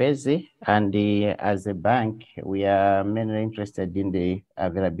PIDACC Zambezi. And as a bank, we are mainly interested in the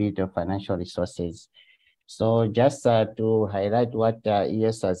availability of financial resources. So just to highlight what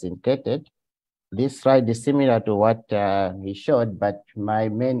ES has indicated, this slide is similar to what he showed, but my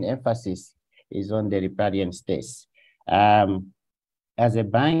main emphasis is on the riparian states. As a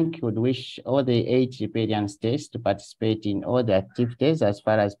bank, would wish all the 8 riparian states to participate in all the activities as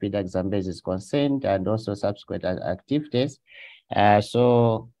far as PIDACC Zambezi is concerned, and also subsequent activities.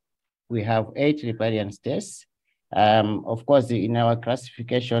 So we have 8 riparian states. Of course, in our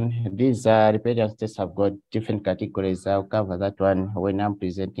classification, these riparian states have got different categories. I'll cover that one when I'm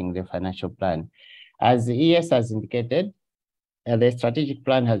presenting the financial plan. As the ES has indicated, the strategic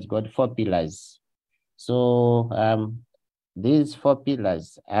plan has got 4 pillars. So these 4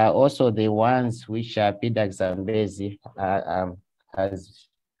 pillars are also the ones which PIDACC Zambezi has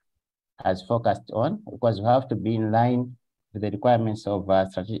focused on, because we have to be in line with the requirements of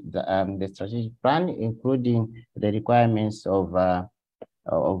the strategic plan, including the requirements of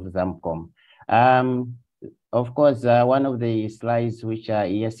ZAMCOM. Of course, one of the slides which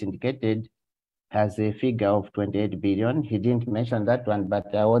ES indicated has a figure of 28 billion. He didn't mention that one,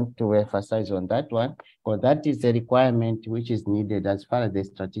 but I want to emphasize on that one, because that is a requirement which is needed as far as the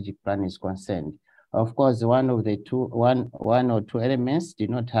strategic plan is concerned. Of course, one or two elements do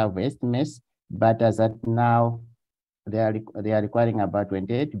not have estimates, but as at now, they are requiring about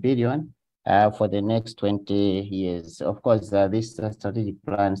 28 billion for the next 20 years. Of course, this strategic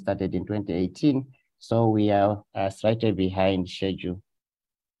plan started in 2018, so we are slightly behind schedule.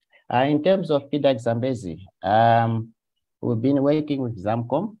 In terms of PIDACC Zambezi, we've been working with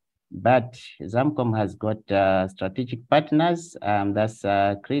ZAMCOM, but ZAMCOM has got strategic partners, that's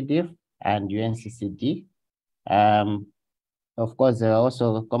CREDIF and UNCCD. Of course,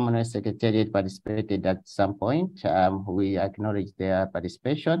 also Commonwealth Secretariat participated at some point. We acknowledge their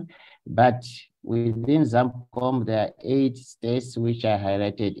participation, but within ZAMCOM, there are 8 states which are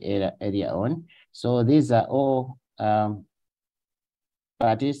highlighted earlier on. So these are all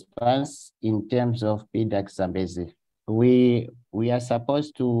participants in terms of PIDACC Zambezi. We are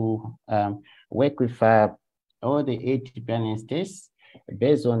supposed to work with all the 8 riparian states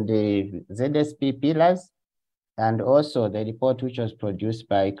based on the ZSP pillars, and also the report which was produced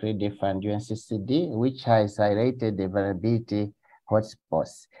by CREDIF and UNCCD, which has highlighted the vulnerability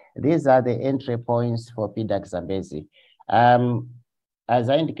hotspots. These are the entry points for PIDACC Zambezi. As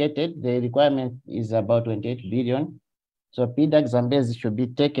I indicated, the requirement is about 28 billion. So PIDACC Zambezi should be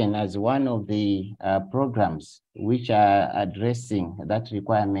taken as one of the programs which are addressing that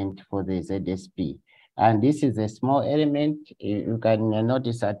requirement for the ZSP. And this is a small element. You can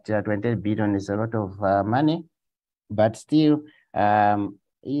notice that 28 billion is a lot of money, but still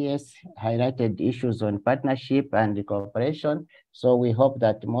ES highlighted issues on partnership and cooperation. So we hope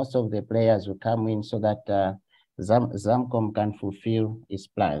that most of the players will come in so that ZAMCOM can fulfill its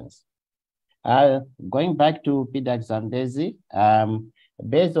plans. Going back to PIDACC Zambezi,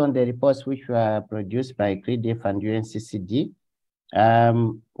 based on the reports which were produced by CREDIF and UNCCD,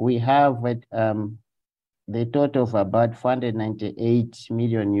 we have the total of about 498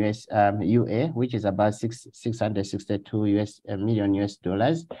 million UA, which is about 662 million US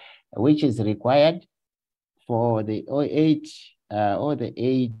dollars, which is required for the all the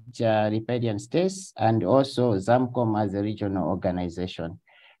 8 riparian states, and also ZAMCOM as a regional organization.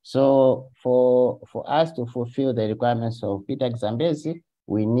 So for us to fulfill the requirements of PIDACC Zambezi,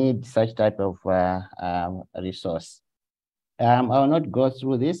 we need such type of resource. I will not go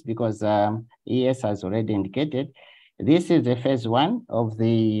through this because ES has already indicated. This is the phase 1 of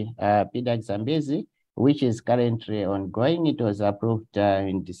the PIDACC Zambezi, which is currently ongoing. It was approved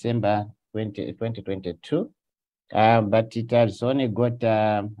in December 2022, but it has only got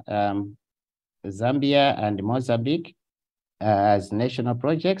Zambia and Mozambique as national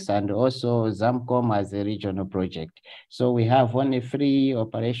projects, and also ZAMCOM as a regional project. So we have only 3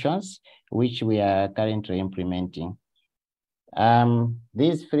 operations which we are currently implementing.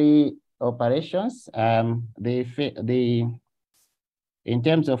 These 3 operations, in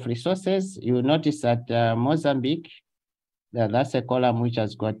terms of resources, you will notice that Mozambique, that's a column which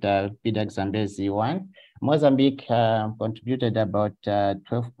has got PIDACC Zambezi 1. Mozambique contributed about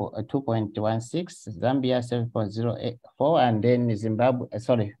 2.16, Zambia 7.04, and then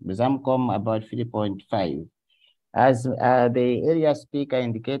ZAMCOM about 3.5. As the area speaker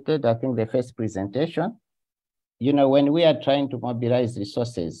indicated, I think the first presentation, you know, when we are trying to mobilize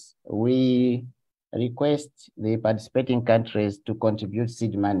resources, we request the participating countries to contribute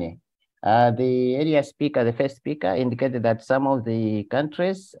seed money. The area speaker, the first speaker, indicated that some of the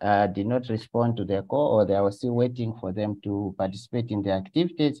countries did not respond to their call, or they were still waiting for them to participate in the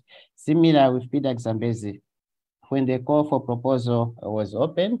activities. Similar with PIDACC Zambezi, when the call for proposal was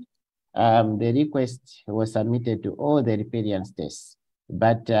opened, the request was submitted to all the riparian states,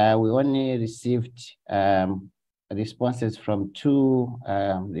 but we only received responses from 2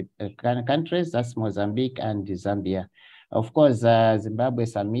 countries, that's Mozambique and Zambia. Of course, Zimbabwe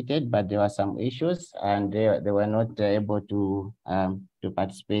submitted, but there were some issues, and they were not able to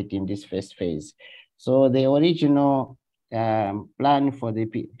participate in this first phase. So the original plan for the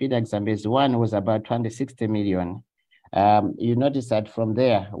PIDACC Zambezi 1 was about 260 million. You notice that from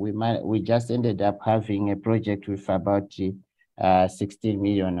there, we just ended up having a project with about 16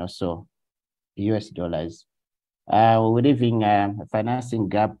 million or so US dollars. We're leaving a financing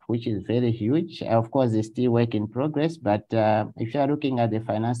gap, which is very huge. Of course, it's still work in progress, but if you are looking at the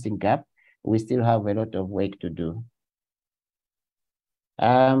financing gap, we still have a lot of work to do.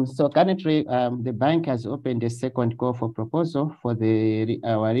 So currently, the bank has opened a second call for proposal for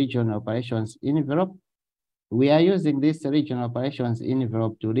our regional operations envelope. We are using this regional operations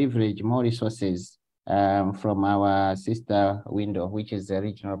envelope to leverage more resources from our sister window, which is the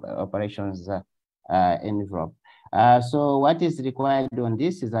regional operations envelope. So what is required on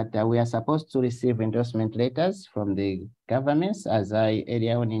this is that we are supposed to receive endorsement letters from the governments, as I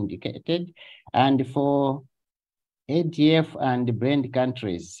earlier on indicated, and for ADF and blend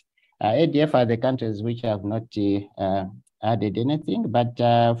countries. ADF are the countries which have not added anything, but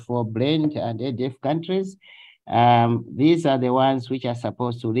for blend and ADF countries, these are the ones which are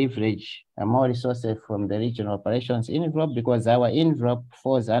supposed to leverage more resources from the regional operations envelope, because our envelope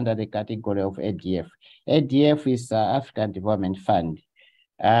falls under the category of ADF. ADF is African Development Fund.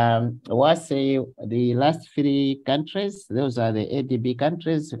 The last 3 countries, those are the ADB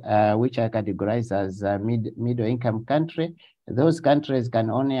countries, which are categorized as middle income country. Those countries can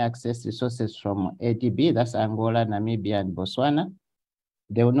only access resources from ADB, that's Angola, Namibia, and Botswana.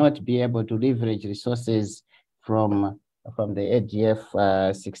 They will not be able to leverage resources from the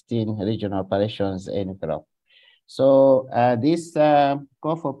ADF 16 regional operations envelope. So this call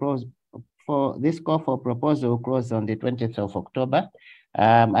for proposal closed on the 20th of October.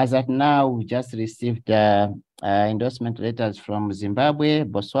 As at now, we just received endorsement letters from Zimbabwe,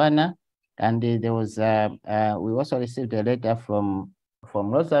 Botswana, and there was we also received a letter from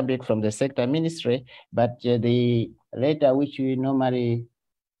Mozambique from the sector ministry, but the letter which we normally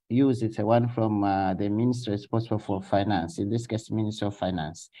use is the one from the ministry responsible for finance, in this case, Ministry of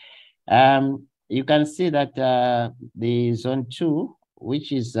Finance. You can see that the zone 2,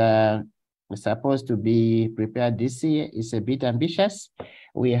 which is supposed to be prepared this year, is a bit ambitious.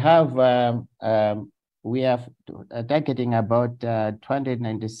 We have targeting about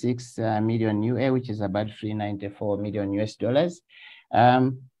 296 million UA, which is about 394 million US dollars.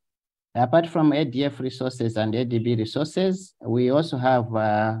 Apart from ADF resources and ADB resources, we also have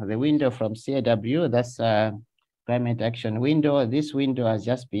the window from CAW, that's climate action window. This window has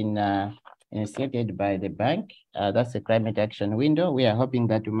just been initiated by the bank. That's a climate action window. We are hoping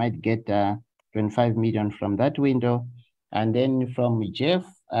that we might get 25 million from that window. And then from Jeff,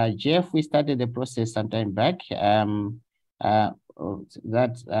 we started the process some time back. The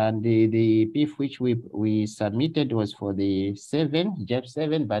PIF which we submitted was for the 7, Jeff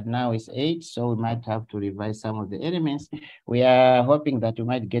 7, but now it's 8, so we might have to revise some of the elements. We are hoping that we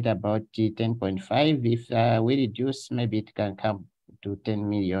might get about 10.5. If we reduce, maybe it can come to 10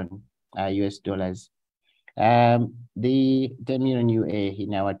 million US dollars. The 10 million UA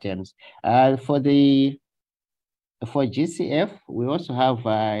in our terms. For the For GCF, we also have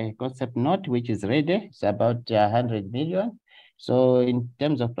a concept note, which is ready. It's about 100 million. So in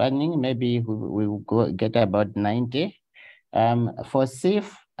terms of planning, maybe we will get about 90. For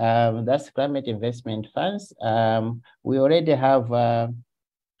CIF, that's Climate Investment Funds. We already have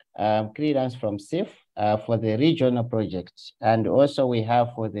clearance from CIF for the regional project. And also we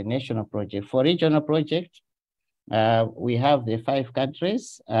have for the national project. For regional project, we have the 5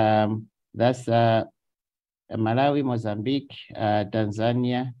 countries. That's Malawi, Mozambique,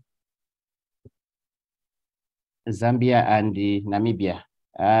 Tanzania, Zambia, and Namibia,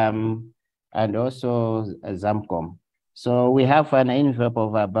 and also Zamcom. So we have an envelope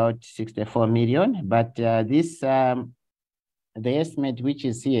of about 64 million, but this the estimate which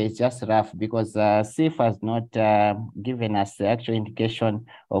is here is just rough because CIF has not given us the actual indication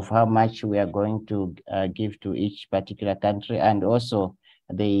of how much we are going to give to each particular country and also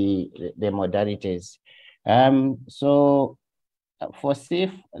the modalities. So for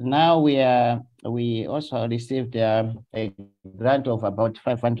CIF, now we also received a grant of about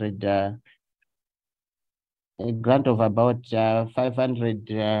 500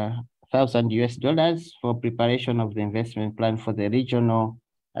 $500,000 US for preparation of the investment plan for the regional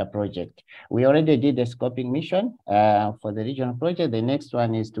project. We already did the scoping mission for the regional project. The next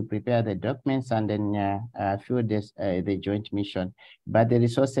one is to prepare the documents and then fill this, the joint mission. But the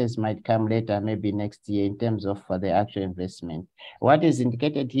resources might come later, maybe next year in terms of the actual investment. What is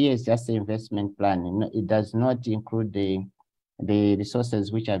indicated here is just the investment plan. It does not include the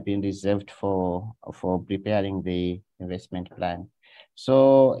resources which have been reserved for preparing the investment plan.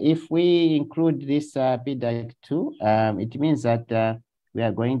 So if we include this PIDACC 2, it means that we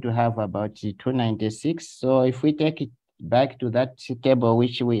are going to have about 296. So if we take it back to that table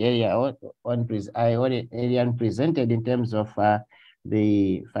which we earlier presented in terms of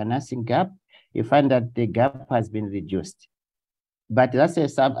the financing gap, you find that the gap has been reduced. But that's a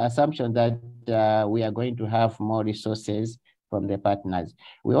assumption that we are going to have more resources from the partners.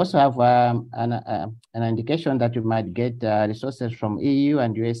 We also have an indication that we might get resources from EU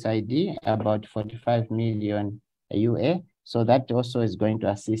and USAID, about 45 million UA. So that also is going to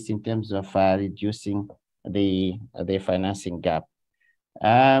assist in terms of reducing the financing gap.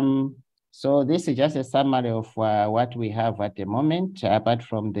 So this is just a summary of what we have at the moment. Apart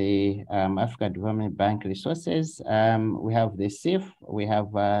from the African Development Bank resources, we have the CIF, we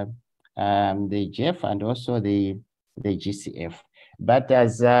have the GF, and also the GCF. But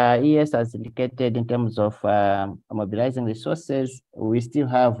as ES has indicated in terms of mobilizing resources, we still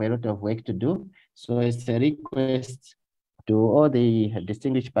have a lot of work to do. So it's a request to all the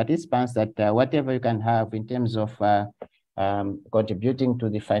distinguished participants that whatever you can have in terms of contributing to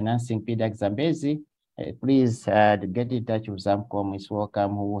the financing PIDACC Zambezi, please get in touch with Zamcom. It's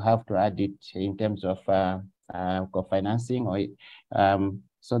welcome. We will have to add it in terms of co-financing or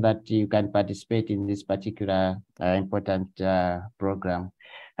so that you can participate in this particular important program.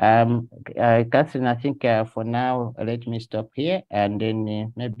 Catherine, I think for now, let me stop here and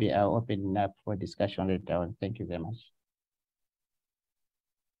then maybe I'll open up for discussion later on. Thank you very much.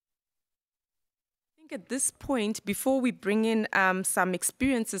 At this point, before we bring in some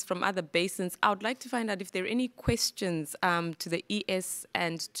experiences from other basins, I would like to find out if there are any questions to the ES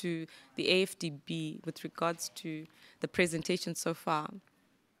and to the AFDB with regards to the presentation so far.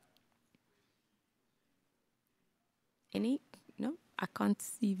 Any? No, I can't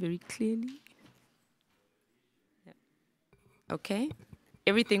see very clearly. Yeah. Okay,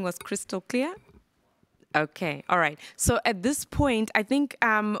 everything was crystal clear. Okay, all right. So at this point, I think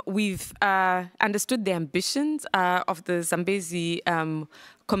we've understood the ambitions of the Zambezi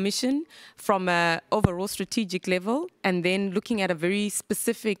Commission from an overall strategic level, and then looking at a very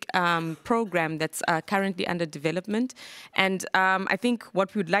specific program that's currently under development. And I think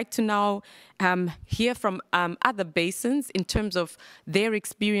what we would like to now hear from other basins in terms of their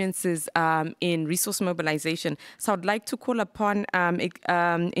experiences in resource mobilization. So I'd like to call upon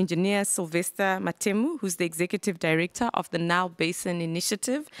Engineer Sylvester Matemu, who's the Executive Director of the Nile Basin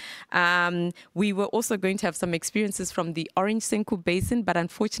Initiative. We were also going to have some experiences from the Orange Senku Basin, but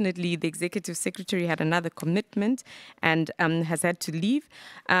unfortunately the Executive Secretary had another commitment and has had to leave.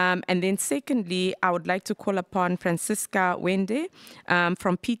 And then secondly, I would like to call upon Francisca Wende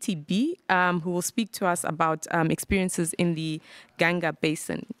from PTB, who will speak to us about experiences in the Ganga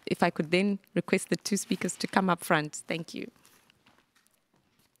Basin. If I could then request the two speakers to come up front. Thank you.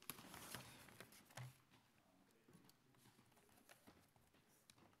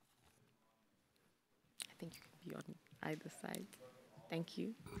 I think you can be on either side. Thank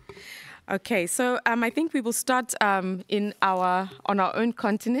you. Okay, so I think we will start on our own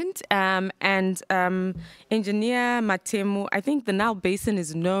continent. Engineer Matemu, I think the Nile Basin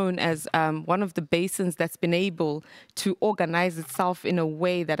is known as one of the basins that's been able to organize itself in a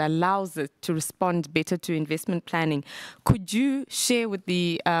way that allows it to respond better to investment planning. Could you share with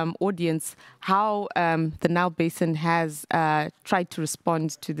the audience how the Nile Basin has tried to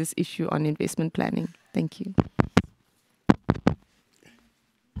respond to this issue on investment planning? Thank you.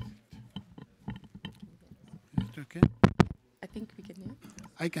 Okay. I think we can hear.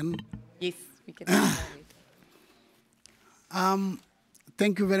 I can. Yes, we can.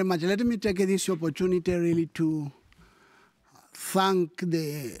 Thank you very much. Let me take this opportunity really to thank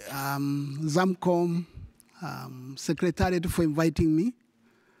the ZAMCOM Secretariat for inviting me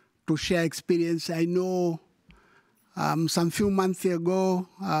to share experience. I know some few months ago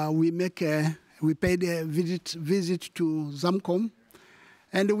we paid a visit to ZAMCOM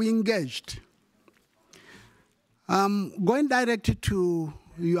and we engaged. Going directly to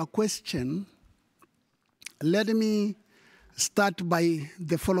your question, let me start by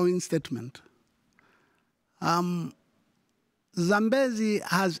the following statement. Zambezi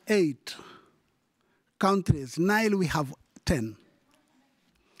has 8 countries. Nile, we have 10.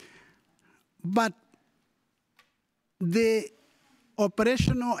 But the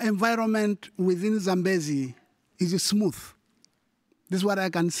operational environment within Zambezi is smooth. This is what I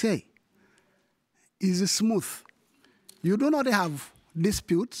can say. Is smooth. You do not have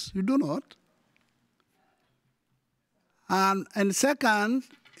disputes, you do not. And second,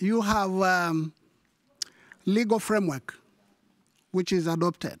 you have legal framework, which is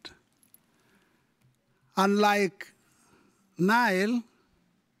adopted. Unlike Nile,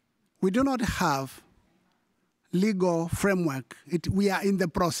 we do not have legal framework. We are in the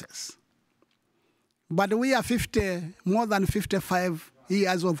process. But we are more than 55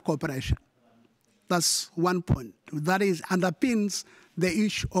 years of cooperation. That's one point. That is underpins the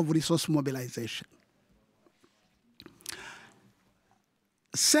issue of resource mobilization.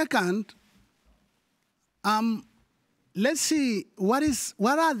 Second, let's see what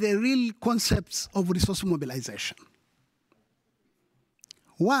are the real concepts of resource mobilization.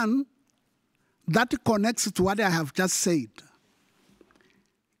 One that connects to what I have just said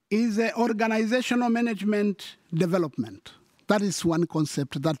is the organizational management development. That is one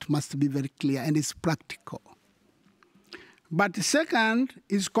concept that must be very clear and is practical. But the second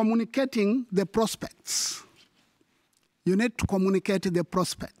is communicating the prospects. You need to communicate the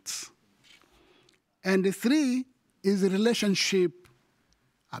prospects. And the 3 is the relationship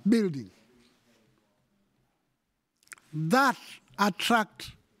building. That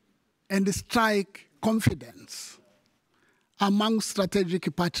attract and strike confidence among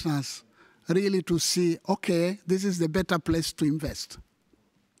strategic partners really to see, okay, this is the better place to invest.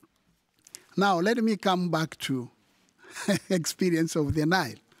 Now, let me come back to experience of the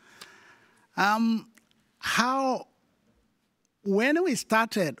Nile. When we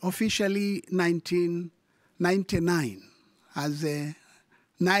started officially 1999 as a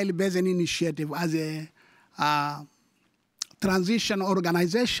Nile Basin Initiative, as a transition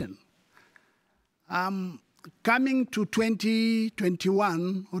organization, coming to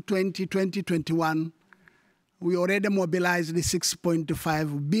 2021 or 2021, we already mobilized the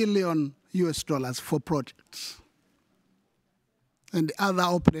 $6.5 billion for projects and other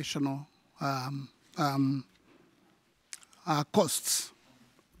operational costs.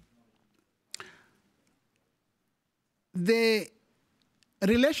 The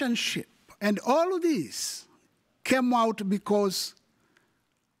relationship and all of this came out because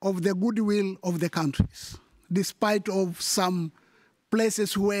of the goodwill of the countries, despite of some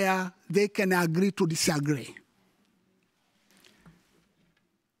places where they can agree to disagree.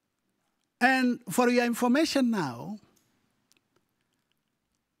 And for your information now,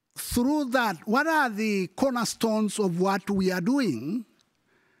 through that, what are the cornerstones of what we are doing?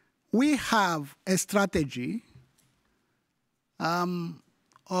 We have a strategy of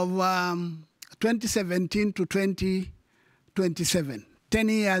 2017 to 2027, 10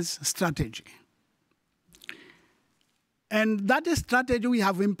 years strategy. And that strategy we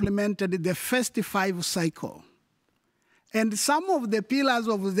have implemented the first 5 cycle. And some of the pillars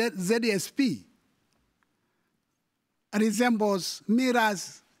of ZSP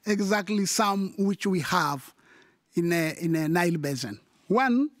mirrors exactly some which we have in a Nile Basin.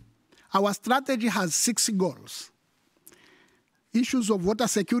 One, our strategy has 6 goals. Issues of water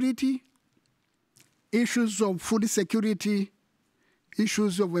security, issues of food security,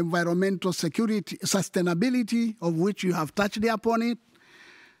 issues of environmental security, sustainability, of which you have touched upon it,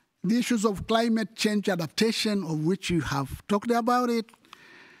 the issues of climate change adaptation, of which you have talked about it,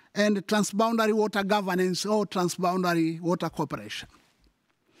 and transboundary water governance or transboundary water cooperation.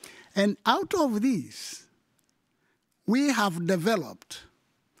 And out of these, we have developed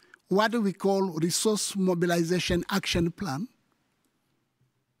what we call resource mobilization action plan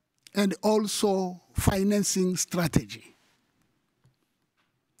and also financing strategy.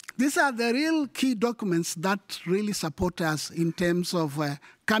 These are the real key documents that really support us in terms of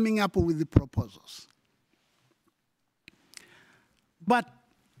coming up with the proposals. But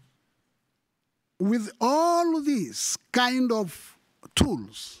with all these kind of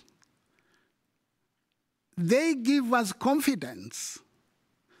tools, they give us confidence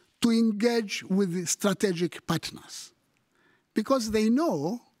to engage with strategic partners because they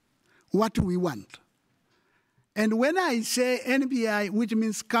know what we want. And when I say NBI, which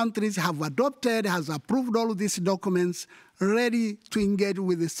means countries have adopted, has approved all of these documents, ready to engage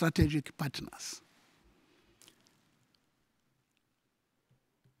with the strategic partners.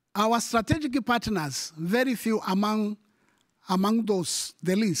 Our strategic partners, very few among those,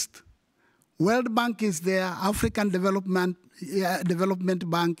 the list. World Bank is there, African Development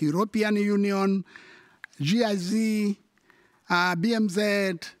Bank, European Union, GIZ,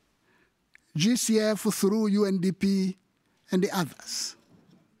 BMZ, GCF through UNDP, and the others.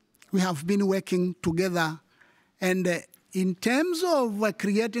 We have been working together. And in terms of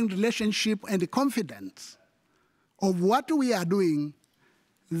creating relationship and confidence of what we are doing,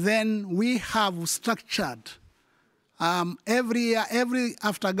 then we have structured every year,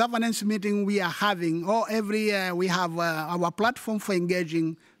 after governance meeting we are having, or every year we have our platform for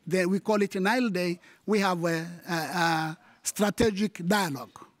engaging. We call it Nile Day. We have a strategic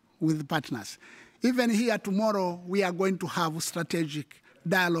dialogue with partners. Even here tomorrow, we are going to have strategic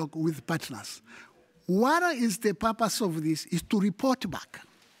dialogue with partners. What is the purpose of this? Is to report back.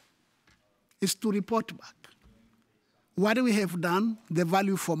 Is to report back what we have done, the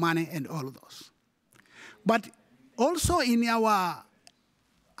value for money, and all of those. But also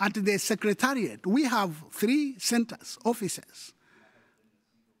at the Secretariat, we have 3 centers, offices.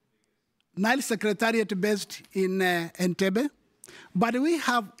 Nile Secretariat based in Entebbe, but we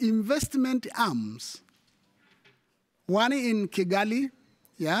have investment arms. One in Kigali,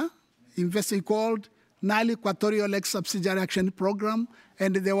 called Nile Equatorial Lake Subsidiary Action Program,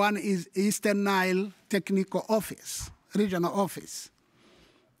 and the one is Eastern Nile Technical Office, Regional Office.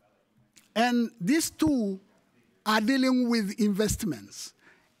 And these 2 are dealing with investments.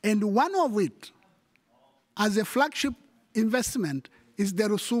 And one of it, as a flagship investment, is the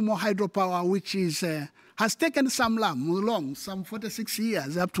Rusumo hydropower, which has taken some some 46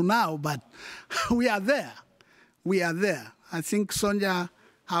 years up to now, but we are there. We are there. I think Sonja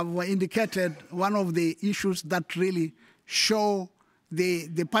have indicated one of the issues that really show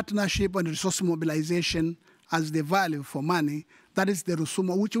the partnership and resource mobilization as the value for money. That is the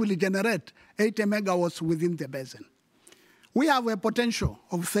Rusumo, which will generate 80 megawatts within the basin. We have a potential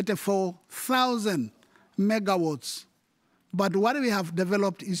of 34,000 megawatts, but what we have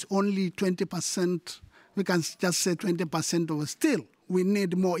developed is only 20%. We can just say 20% of it. Still, we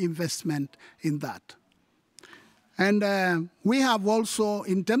need more investment in that. And we have also,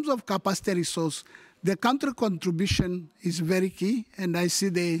 in terms of capacity resource, the country contribution is very key. And I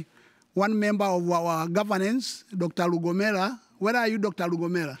see one member of our governance, Dr. Lugomera. Where are you, Dr.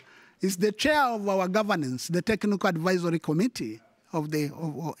 Lugomera? Is the chair of our governance, the Technical Advisory Committee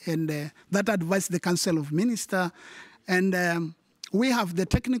that advises the Council of Ministers. And we have the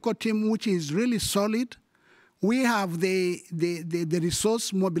technical team, which is really solid. We have the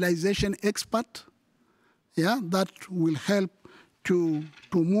resource mobilization expert, that will help to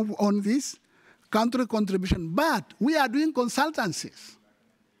move on this country contribution. But we are doing consultancies.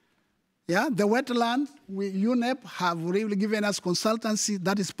 The wetland, UNEP have really given us consultancy.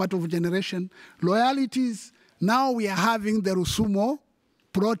 That is part of generation. Loyalties, now we are having the Rusumo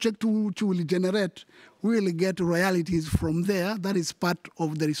project which will generate. We will get royalties from there. That is part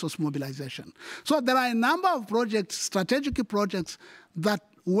of the resource mobilization. So there are a number of projects, strategic projects, that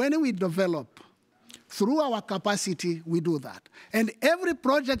when we develop, through our capacity, we do that. And every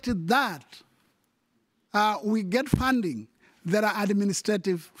project that we get funding, there are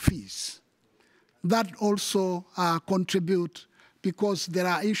administrative fees that also contribute, because there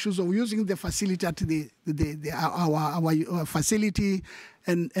are issues of using the facility at our facility,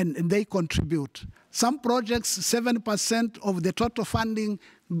 and they contribute. Some projects, 7% of the total funding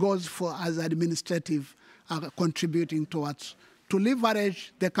goes as administrative, contributing towards, to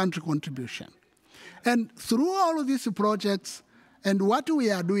leverage the country contribution. And through all of these projects and what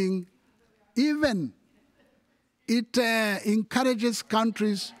we are doing, even it encourages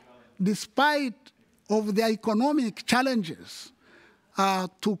countries despite of their economic challenges,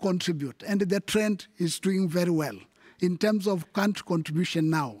 to contribute. And the trend is doing very well in terms of country contribution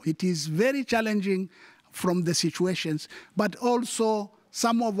now. It is very challenging from the situations, but also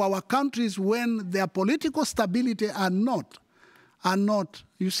some of our countries, when their political stability are not,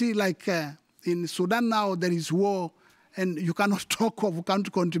 you see, like in Sudan now, there is war, and you cannot talk of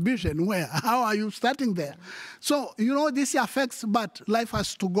country contribution. Where? How are you starting there? So, you know, this affects, but life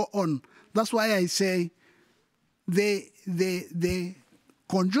has to go on. That's why I say the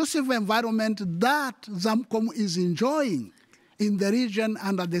conducive environment that ZAMCOM is enjoying in the region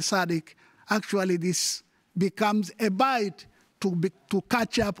under the SADC, actually this becomes a bite to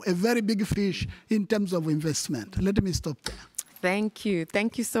catch up a very big fish in terms of investment. Let me stop there. Thank you.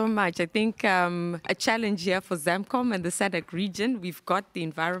 Thank you so much. I think a challenge here for ZAMCOM and the SADC region, we've got the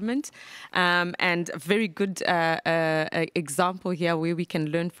environment and a very good example here where we can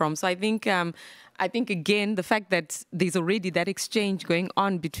learn from. So I think, again, the fact that there's already that exchange going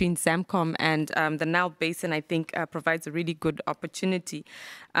on between ZAMCOM and the Nile Basin, I think provides a really good opportunity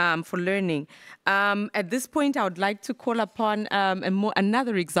for learning. At this point, I would like to call upon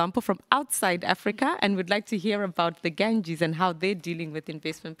another example from outside Africa, and would like to hear about the Ganges and how they're dealing with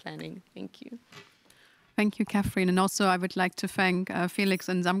investment planning. Thank you. Thank you, Catherine. And also I would like to thank Felix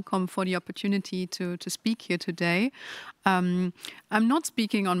and ZAMCOM for the opportunity to speak here today. I'm not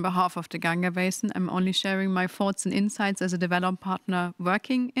speaking on behalf of the Ganga Basin. I'm only sharing my thoughts and insights as a development partner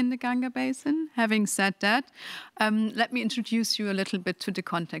working in the Ganga Basin. Having said that, let me introduce you a little bit to the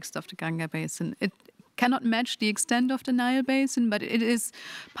context of the Ganga Basin. It cannot match the extent of the Nile Basin, but it is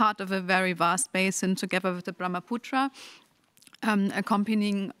part of a very vast basin together with the Brahmaputra,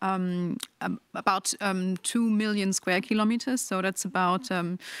 accompanying about 2 million square kilometers. So that's about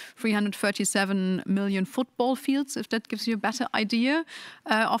 337 million football fields, if that gives you a better idea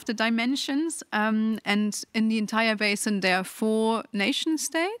of the dimensions. And in the entire basin, there are 4 nation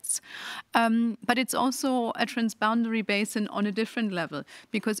states. But it's also a transboundary basin on a different level.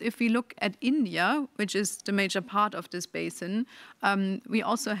 Because if we look at India, which is the major part of this basin, we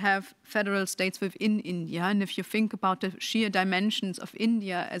also have federal states within India. And if you think about the sheer dimensions of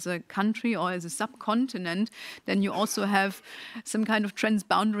India as a country or as a subcontinent, then you also have some kind of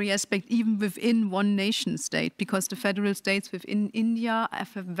transboundary aspect even within one nation state, because the federal states within India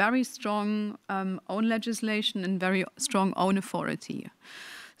have a very strong own legislation and very strong own authority.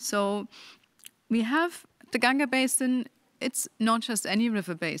 So we have the Ganga Basin. It's not just any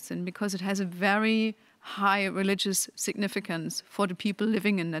river basin, because it has a very high religious significance for the people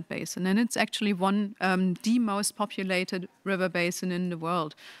living in that basin. And it's actually the most populated river basin in the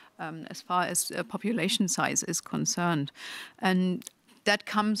world, as far as population size is concerned. And that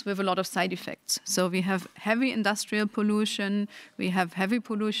comes with a lot of side effects. So we have heavy industrial pollution, we have heavy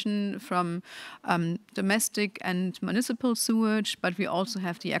pollution from domestic and municipal sewage, but we also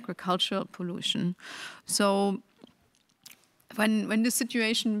have the agricultural pollution. So when the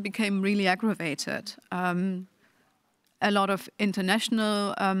situation became really aggravated, a lot of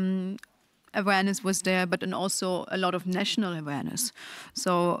international awareness was there, but then also a lot of national awareness.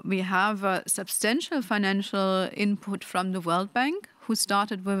 So we have a substantial financial input from the World Bank, who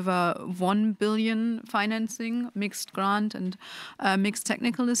started with a 1 billion financing, mixed grant and mixed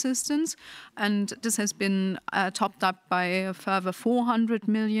technical assistance. And this has been topped up by a further $400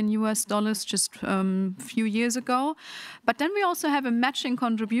 million just a few years ago. But then we also have a matching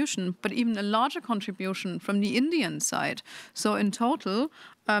contribution, but even a larger contribution from the Indian side. So in total,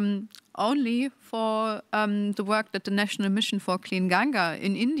 only for the work that the National Mission for Clean Ganga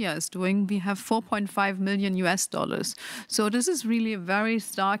in India is doing, we have $4.5 million. So this is really a very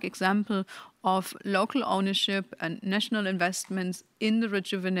stark example of local ownership and national investments in the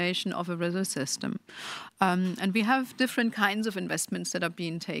rejuvenation of a river system. And we have different kinds of investments that are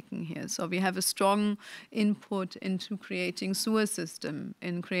being taken here. So we have a strong input into creating sewer system,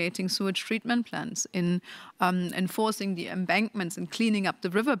 in creating sewage treatment plants, in enforcing the embankments and cleaning up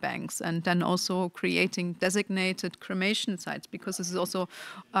the riverbanks, and then also creating designated cremation sites, because this is also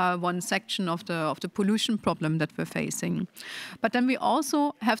one section of the pollution problem that we're facing. But then we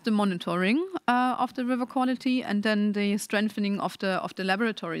also have the monitoring of the river quality, and then the strengthening of the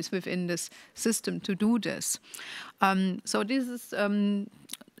laboratories within this system to do this. So this is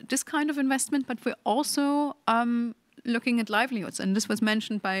this kind of investment, but we're also looking at livelihoods. And this was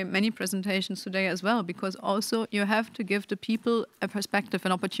mentioned by many presentations today as well, because also you have to give the people a perspective,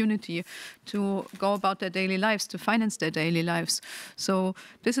 an opportunity to go about their daily lives, to finance their daily lives. So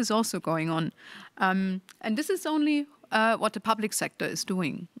this is also going on. And this is only what the public sector is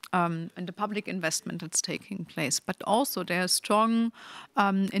doing. the public investment that's taking place. But also there are strong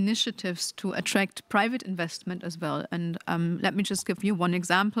initiatives to attract private investment as well. And let me just give you one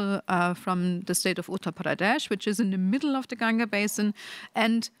example from the state of Uttar Pradesh, which is in the middle of the Ganga Basin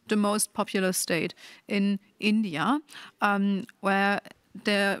and the most populous state in India, where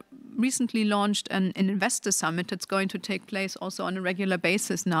they recently launched an investor summit that's going to take place also on a regular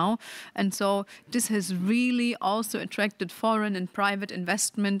basis now. And so this has really also attracted foreign and private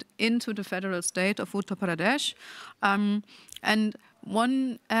investment into the federal state of Uttar Pradesh. And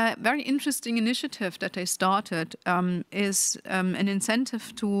one very interesting initiative that they started is an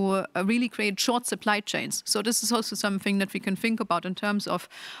incentive to really create short supply chains. So this is also something that we can think about in terms of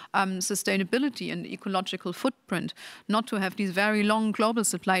sustainability and ecological footprint, not to have these very long global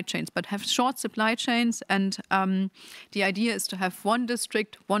supply chains, but have short supply chains. And the idea is to have one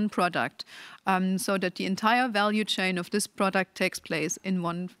district, one product, so that the entire value chain of this product takes place in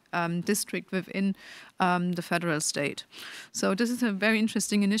one district within the federal state. So this is a very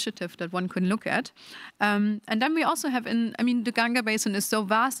interesting initiative that one can look at. And then we also have the Ganga Basin is so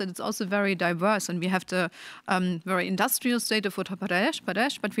vast that it's also very diverse. And we have the very industrial state of Uttar Pradesh,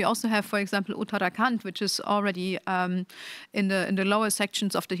 but we also have, for example, Uttarakhand, which is already in the lower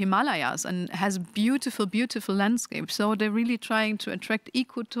sections of the Himalayas and has beautiful, beautiful landscapes. So they're really trying to attract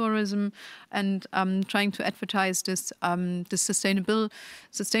ecotourism and trying to advertise this sustainable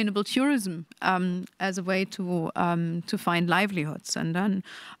tourism as a way to find livelihoods. And then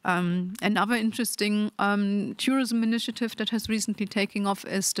another interesting tourism initiative that has recently taken off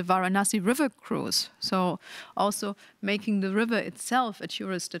is the Varanasi River Cruise. So also making the river itself a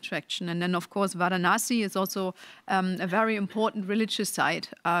tourist attraction. And then, of course, Varanasi is also a very important religious site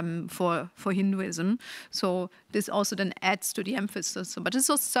for Hinduism. So this also then adds to the emphasis. But it's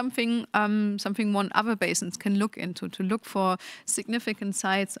also something one other basins can look into, to look for significant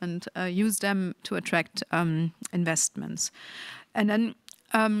sites and use them to attract investments. And then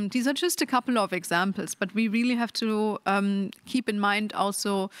these are just a couple of examples, but we really have to keep in mind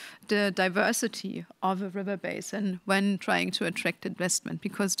also the diversity of a river basin when trying to attract investment,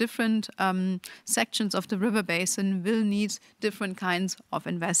 because different sections of the river basin will need different kinds of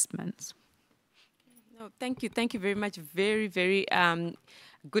investments. No, thank you. Thank you very much. Very, very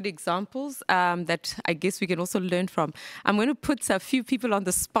good examples that I guess we can also learn from. I'm going to put a few people on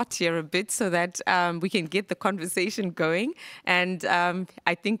the spot here a bit so that we can get the conversation going. And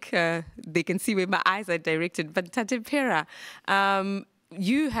I think they can see where my eyes are directed. But Tate Pera,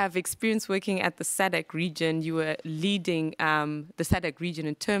 you have experience working at the SADC region. You were leading the SADC region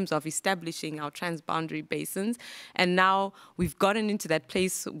in terms of establishing our transboundary basins. And now we've gotten into that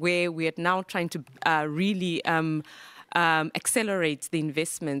place where we are now trying to really accelerate the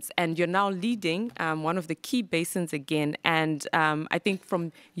investments. And you're now leading one of the key basins again. And I think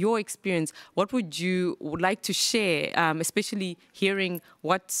from your experience, what would you like to share, especially hearing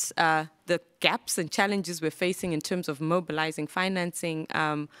what the gaps and challenges we're facing in terms of mobilizing financing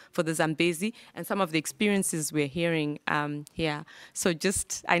for the Zambezi and some of the experiences we're hearing here. So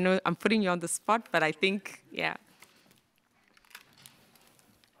just, I know I'm putting you on the spot, but I think, yeah.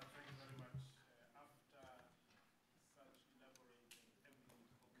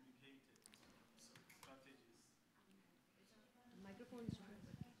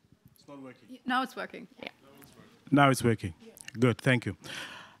 It's not working. Now it's working. Yeah. Now it's working. Yeah. Good, thank you.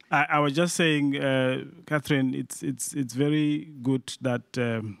 I was just saying, Catherine, it's very good that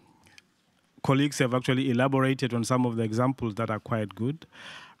colleagues have actually elaborated on some of the examples that are quite good.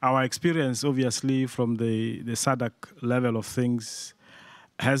 Our experience, obviously, from the SADC level of things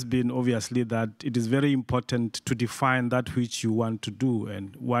has been obviously that it is very important to define that which you want to do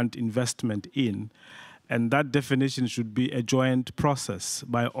and want investment in. And that definition should be a joint process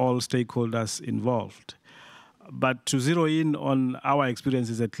by all stakeholders involved. But to zero in on our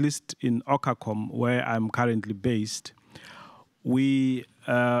experiences, at least in Okacom, where I'm currently based, we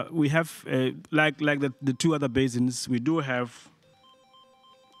have, like the two other basins, we do have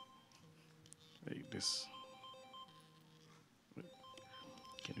this.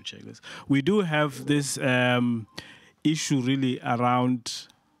 Can you check this? We do have this issue really around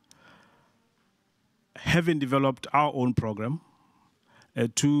having developed our own program, a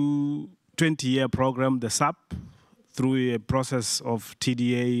 20-year program, the SAP, through a process of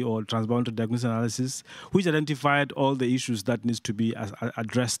TDA or transboundary diagnosis analysis, which identified all the issues that needs to be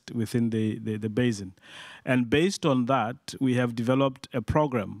addressed within the basin. And based on that, we have developed a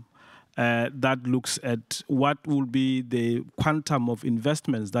program that looks at what will be the quantum of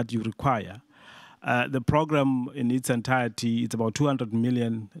investments that you require The program in its entirety, it's about 200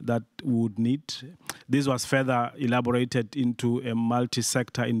 million that we would need. This was further elaborated into a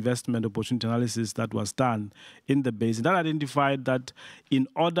multi-sector investment opportunity analysis that was done in the basin. That identified that in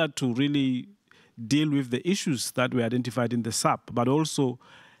order to really deal with the issues that were identified in the SAP, but also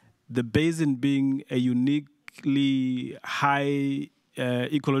the basin being a uniquely high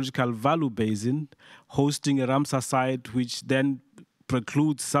ecological value basin, hosting a Ramsar site, which then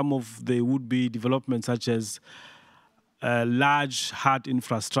precludes some of the would-be developments such as large hard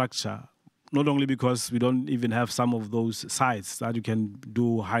infrastructure, not only because we don't even have some of those sites that you can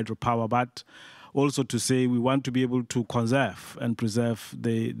do hydropower, but also to say we want to be able to conserve and preserve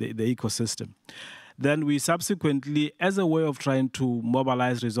the ecosystem. Then we subsequently, as a way of trying to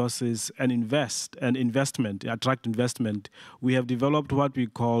mobilize resources and attract investment, we have developed what we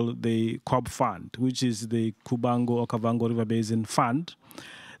call the COB Fund, which is the Kubango-Okavango River Basin Fund.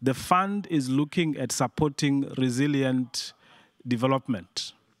 The fund is looking at supporting resilient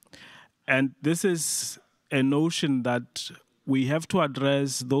development. And this is a notion that we have to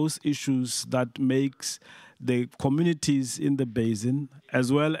address those issues that makes the communities in the basin,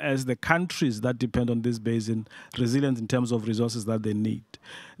 as well as the countries that depend on this basin, resilient in terms of resources that they need.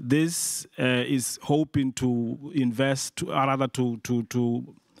 This is hoping to invest, or rather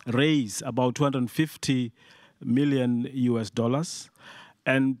to raise about 250 million US dollars.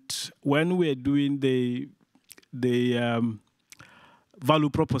 And when we're doing the value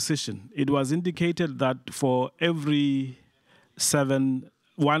proposition, it was indicated that for every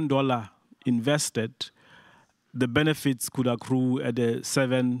 $1 invested, the benefits could accrue at a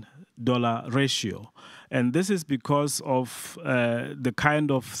 $7 ratio. And this is because of the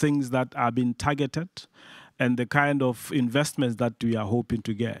kind of things that are being targeted and the kind of investments that we are hoping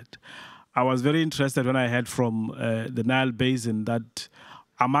to get. I was very interested when I heard from the Nile Basin that,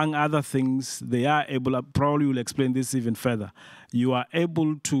 among other things, they are able, I probably will explain this even further, you are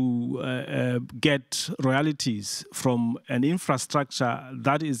able to get royalties from an infrastructure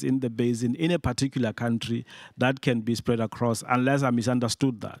that is in the basin in a particular country that can be spread across, unless I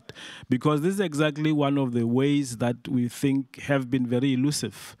misunderstood that. Because this is exactly one of the ways that we think have been very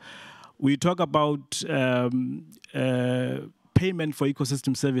elusive. We talk about payment for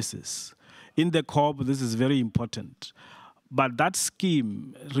ecosystem services. In the COB, this is very important. But that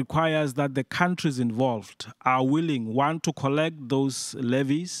scheme requires that the countries involved are willing, one, to collect those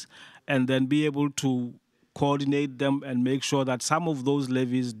levies and then be able to coordinate them and make sure that some of those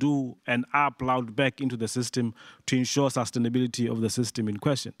levies do and are plowed back into the system to ensure sustainability of the system in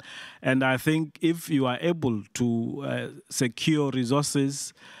question. And I think if you are able to secure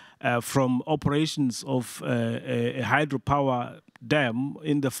resources from operations of a hydropower dam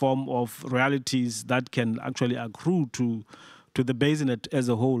in the form of royalties that can actually accrue to the basin as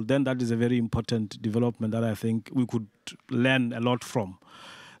a whole, then that is a very important development that I think we could learn a lot from.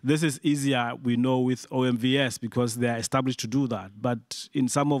 This is easier, we know, with OMVS because they are established to do that. But in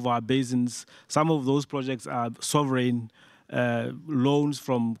some of our basins, some of those projects are sovereign loans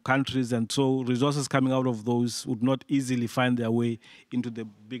from countries, and so resources coming out of those would not easily find their way into the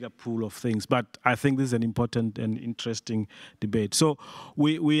bigger pool of things. But I think this is an important and interesting debate. So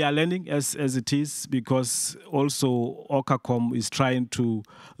we are learning as it is, because also OCACOM is trying to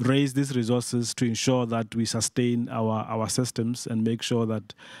raise these resources to ensure that we sustain our systems and make sure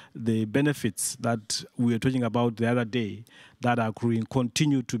that the benefits that we were talking about the other day that are accruing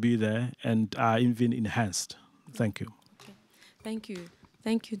continue to be there and are even enhanced. Thank you. Thank you.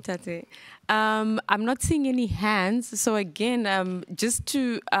 Thank you, Tate. I'm not seeing any hands. So again, just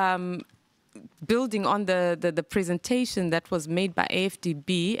to building on the presentation that was made by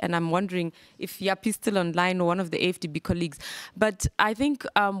AFDB, and I'm wondering if Yapi is still online or one of the AFDB colleagues. But I think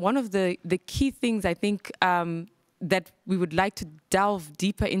one of the key things I think that we would like to delve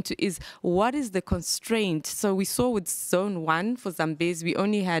deeper into is what is the constraint? So we saw with Zone 1 for Zambezi, we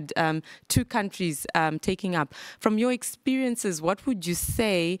only had 2 countries taking up. From your experiences, what would you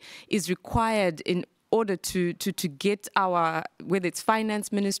say is required in order to get our, whether it's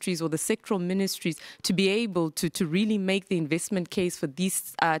finance ministries or the sectoral ministries, to be able to really make the investment case for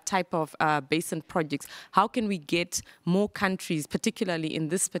these type of basin projects? How can we get more countries, particularly in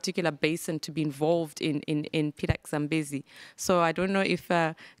this particular basin, to be involved in PIDACC Zambezi? So I don't know if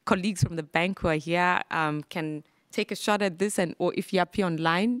colleagues from the bank who are here can take a shot at this, and or if Yapi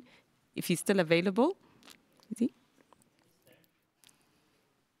online, if he's still available. Is he?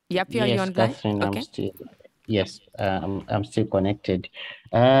 Yapi, yes, are you online? Catherine, Okay. I'm still connected.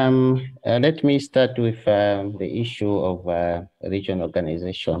 Let me start with the issue of regional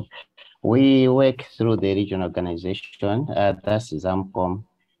organization. We work through the regional organization, that's ZAMCOM,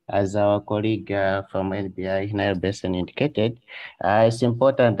 as our colleague from NBI, Nile Basin, indicated, it's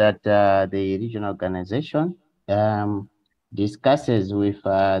important that the regional organization discusses with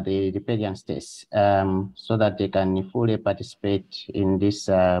the riparian states so that they can fully participate in this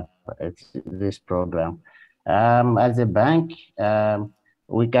program. As a bank,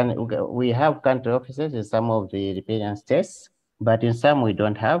 we have country offices in some of the riparian states, but in some we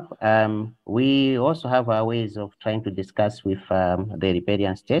don't have. We also have our ways of trying to discuss with the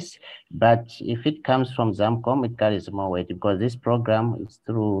riparian states, but if it comes from ZAMCOM, it carries more weight because this program is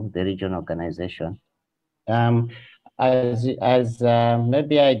through the regional organization. Maybe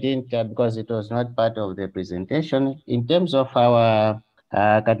I didn't, because it was not part of the presentation, in terms of our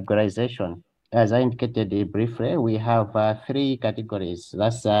categorization, as I indicated briefly, we have 3 categories.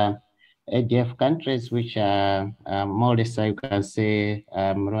 That's ADF countries, which are more or less, you can say,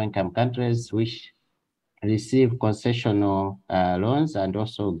 low-income countries, which receive concessional loans and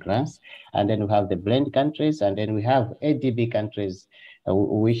also grants. And then we have the blend countries, and then we have ADB countries,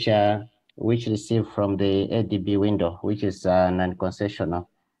 which receive from the ADB window, which is non-concessional.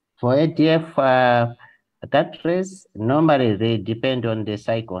 For ADF countries, normally they depend on the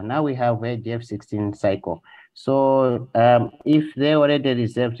cycle. Now we have ADF 16 cycle. So if they already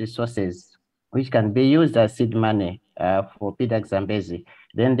reserve resources, which can be used as seed money for PIDACC Zambezi,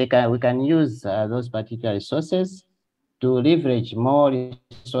 then we can use those particular resources to leverage more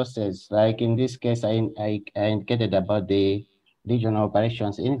resources. Like in this case, I indicated about the regional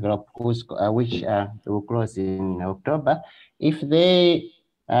operations envelope, which will close in October. If they,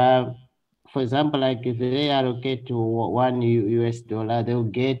 for example, like if they allocate to $1 US, they'll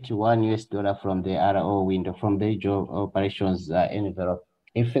get $1 US from the RO window, from the regional operations envelope.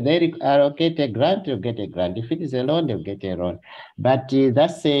 If they allocate a grant, they'll get a grant. If it is a loan, they'll get a loan. But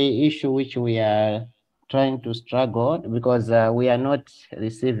that's a issue which we are trying to struggle because we are not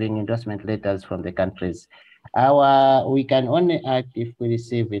receiving endorsement letters from the countries. We can only act if we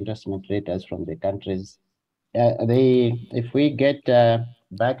receive endorsement letters from the countries. If we get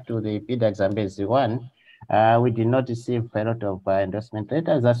back to the PIDACC Zambezi one, we did not receive a lot of endorsement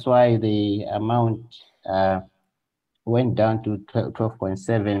letters. That's why the amount went down to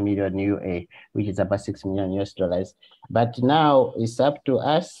 12.7 million UA, which is about $6 million US. But now it's up to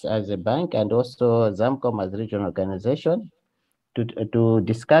us as a bank and also ZAMCOM as a regional organization to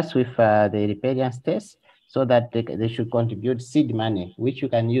discuss with the riparian states so that they should contribute seed money, which you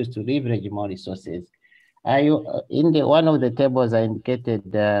can use to leverage more resources. In one of the tables, I indicated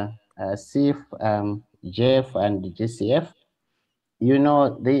CIF, JF, and GCF. You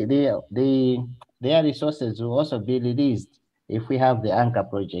know, their resources will also be released if we have the anchor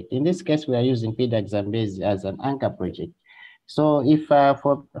project. In this case, we are using PIDACC Zambezi as an anchor project. So if,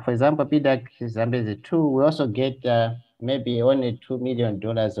 for example, PIDACC Zambezi 2, we also get maybe only $2 million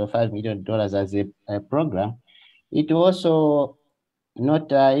or $5 million as a program, it will also not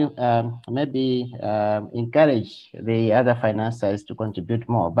maybe encourage the other financiers to contribute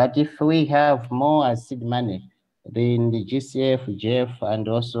more. But if we have more as seed money, then the GCF, JF, and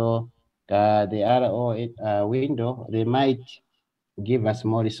also the RO window, they might give us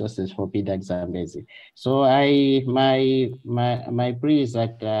more resources for PIDACC Zambezi. So my plea is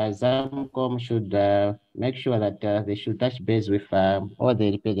that ZAMCOM should make sure that they should touch base with all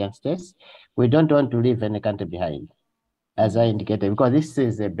the riparian states. We don't want to leave any country behind, as I indicated, because this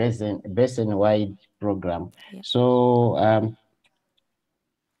is a basin-wide program. Yeah. So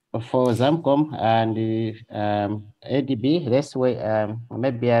for ZAMCOM and ADB, that's where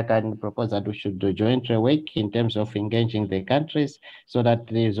maybe I can propose that we should do jointly work in terms of engaging the countries so that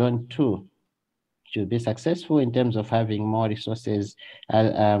the zone 2 should be successful in terms of having more resources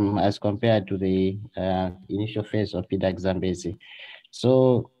as compared to the initial phase of PIDACC Zambezi.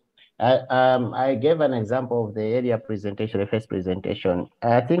 So I gave an example of the area presentation, the first presentation.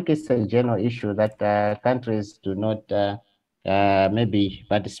 I think it's a general issue that countries do not maybe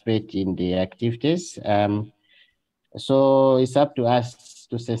participate in the activities. So it's up to us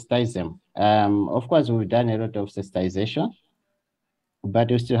to sensitize them. Of course, we've done a lot of sensitization,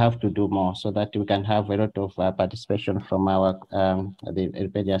 but we still have to do more so that we can have a lot of participation from our the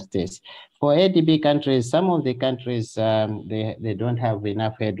riparian states. For ADB countries, some of the countries, they don't have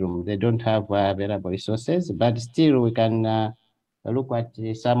enough headroom. They don't have available resources, but still we can look at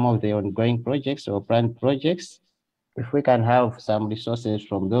some of the ongoing projects or planned projects. If we can have some resources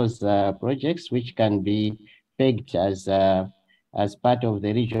from those projects, which can be pegged as part of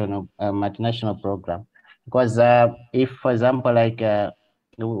the regional multinational program. Because if, for example, like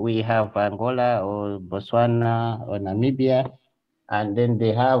we have Angola or Botswana or Namibia, and then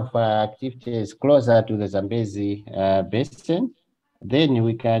they have activities closer to the Zambezi Basin, then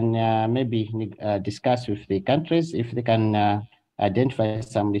we can maybe discuss with the countries if they can identify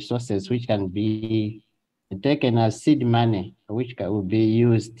some resources which can be taken as seed money, which will be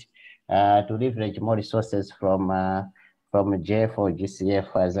used to leverage more resources from JF or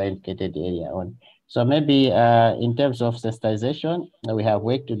GCF, as I indicated earlier on. So maybe in terms of sensitization, we have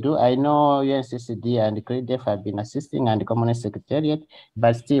work to do. I know UNCCD and CREDEF have been assisting and the Common Secretariat,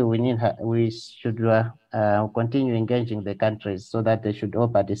 but still we should continue engaging the countries so that they should all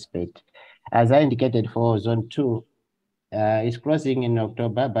participate. As I indicated for Zone 2, it's closing in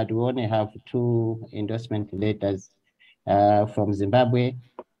October, but we only have 2 endorsement letters from Zimbabwe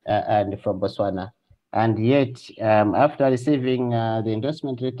and from Botswana. And yet, after receiving the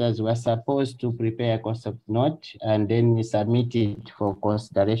endorsement letters, we're supposed to prepare a concept note and then submit it for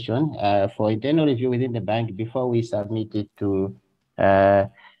consideration for internal review within the bank before we submit it to the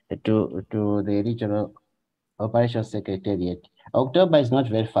regional operations secretariat. October is not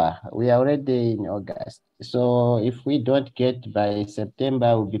very far. We are already in August. So if we don't get by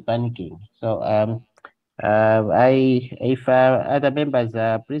September, we'll be panicking. So if other members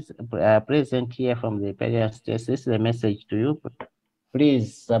are present here from the various states, this is a message to you.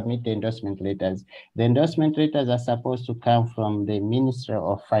 Please submit the endorsement letters. The endorsement letters are supposed to come from the Ministry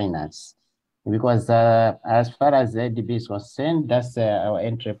of Finance, because as far as the ADB is concerned, that's our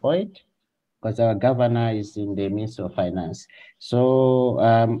entry point, because our governor is in the Ministry of Finance. So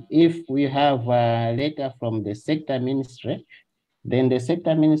if we have a letter from the sector ministry, then the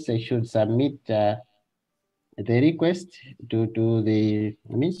sector ministry should submit the request to the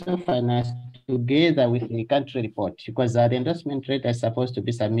Ministry of Finance together with the country report, because the endorsement rate is supposed to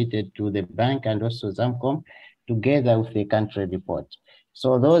be submitted to the bank and also Zamcom together with the country report.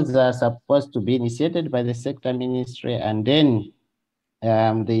 So those are supposed to be initiated by the sector ministry, and then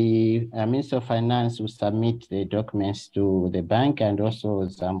the Minister of Finance will submit the documents to the bank and also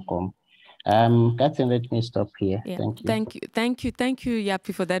Zamcom. Catherine, let me stop here. Yeah. Thank you. Thank you,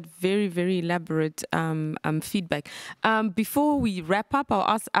 Yapi, for that very, very elaborate feedback. Before we wrap up, I'll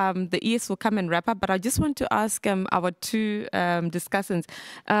ask, the ES will come and wrap up, but I just want to ask our 2 discussants.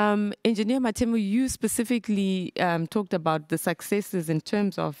 Engineer Matemo, you specifically talked about the successes in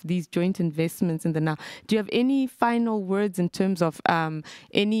terms of these joint investments in the now. Do you have any final words in terms of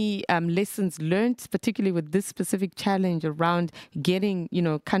any lessons learned, particularly with this specific challenge around getting,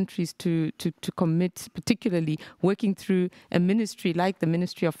 countries to commit, particularly working through a ministry like the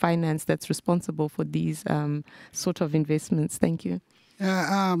Ministry of Finance that's responsible for these sort of investments? Thank you.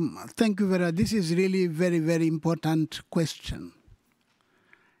 Thank you, Vera. This is really very, very important question.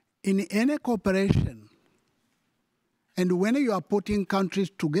 In any cooperation, and when you are putting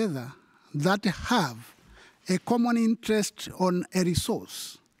countries together that have a common interest on a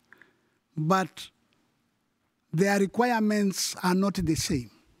resource, but their requirements are not the same,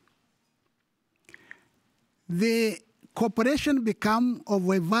 the cooperation becomes of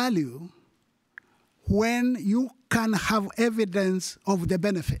a value when you can have evidence of the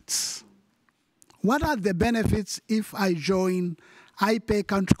benefits. What are the benefits if I join, I pay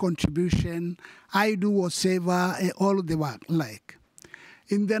country contribution, I do whatever, all the work like?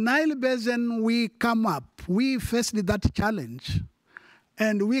 In the Nile Basin, we faced that challenge,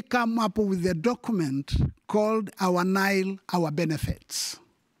 and we come up with a document called Our Nile, Our Benefits,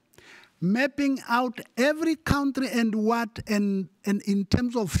 mapping out every country and in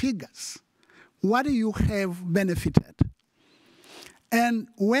terms of figures, what you have benefited. And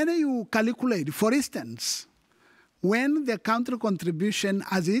when you calculate, for instance, when the country contribution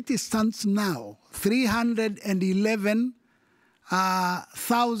as it stands now,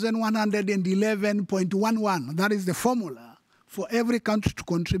 311,111.11, that is the formula for every country to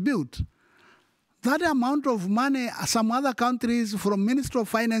contribute. That amount of money, some other countries from Ministry of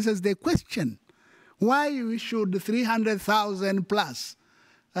Finances, they question why we should 300,000 plus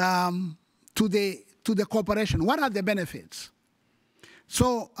to the corporation. What are the benefits?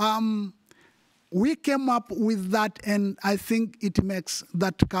 So we came up with that, and I think it makes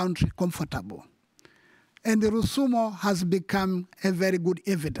that country comfortable. And the Rusumo has become a very good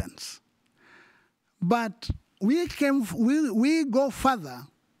evidence. But we go further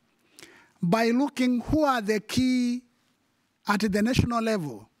by looking who are the key at the national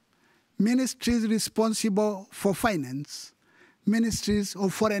level, ministries responsible for finance, ministries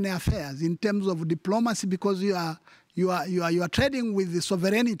of foreign affairs in terms of diplomacy, because you are trading with the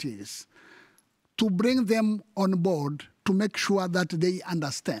sovereignties, to bring them on board to make sure that they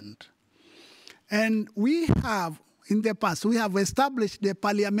understand. And we have, in the past, we have established the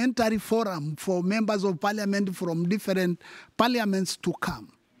parliamentary forum for members of parliament from different parliaments to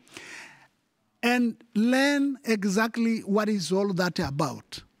come. and learn exactly what is all that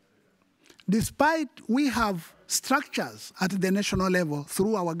about. Despite we have structures at the national level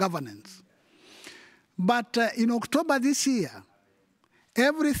through our governance. But in October this year,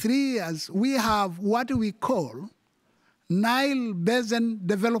 every 3 years, we have what we call Nile Basin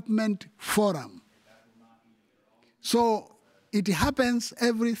Development Forum. So it happens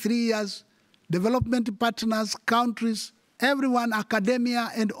every 3 years, development partners, countries, everyone,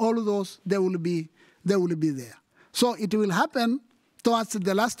 academia, and all those, they will be there. So it will happen towards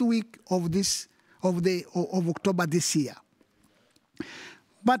the last week of October this year.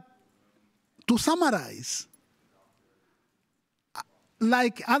 But to summarize,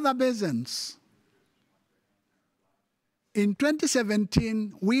 like other basins, in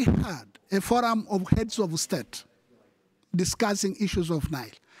 2017, we had a forum of heads of state discussing issues of Nile.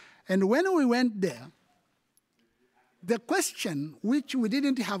 And when we went there, the question which we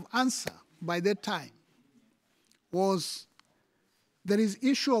didn't have answer by that time was there is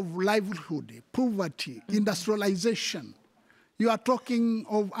issue of livelihood, poverty, industrialization. You are talking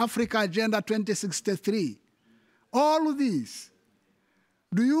of Africa Agenda 2063. All of these.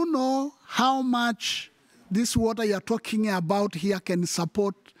 Do you know how much this water you're talking about here can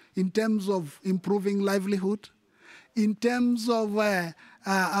support in terms of improving livelihood, in terms of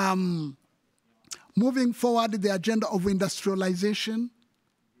moving forward the agenda of industrialization?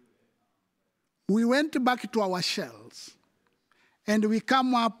 We went back to our shells and we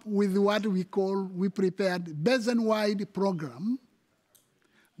come up with what we prepared basin-wide program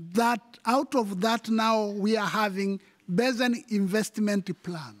that out of that now we are having basin investment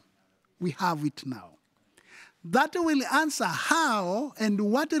plan. We have it now. That will answer how and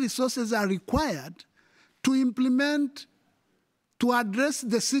what resources are required to implement, to address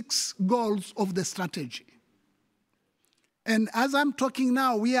the 6 goals of the strategy. And as I'm talking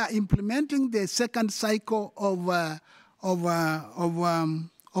now, we are implementing the second cycle of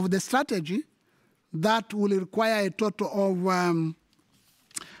the strategy that will require a total of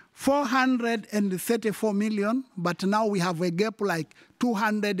 434 million, but now we have a gap like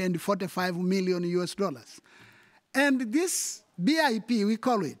 245 million US dollars. And this BIP, we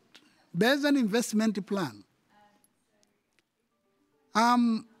call it, Basin Investment Plan,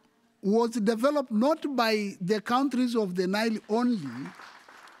 was developed not by the countries of the Nile only,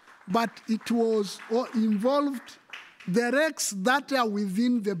 but it was involved the RECs that are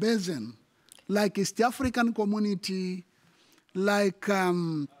within the basin, like East African Community, like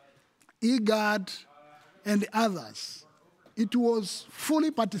IGAD, and others. It was fully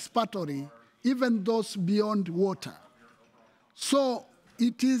participatory, even those beyond water. So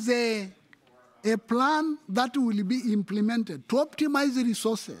it is a plan that will be implemented to optimize the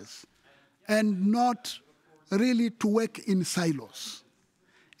resources and not really to work in silos.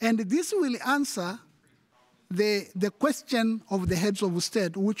 And this will answer the question of the heads of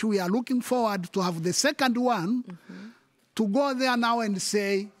state, which we are looking forward to have the second one, to go there now and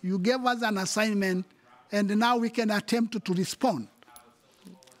say, you gave us an assignment, and now we can attempt to respond.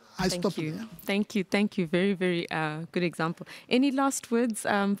 Thank you. Thank you. Very, very good example. Any last words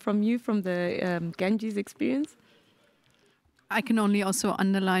from you from the Ganges experience? I can only also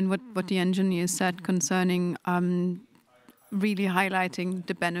underline what the engineer said concerning really highlighting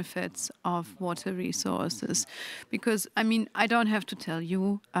the benefits of water resources. Because, I mean, I don't have to tell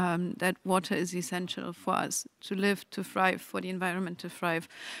you that water is essential for us to live, to thrive, for the environment to thrive.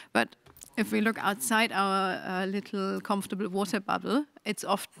 But if we look outside our little comfortable water bubble, it's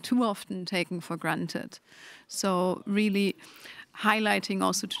too often taken for granted. So really highlighting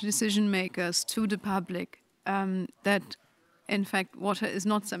also to decision makers, to the public, that in fact, water is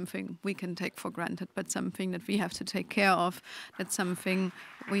not something we can take for granted, but something that we have to take care of. That's something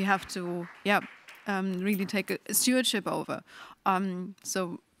we have to, really take a stewardship over.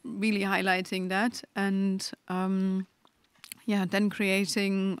 So really highlighting that, and then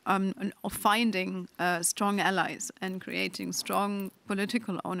creating or finding strong allies and creating strong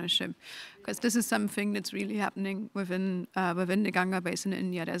political ownership, because this is something that's really happening within the Ganga Basin in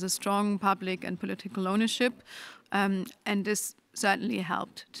India. There's a strong public and political ownership, and this certainly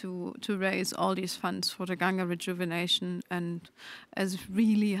helped to raise all these funds for the Ganga rejuvenation and as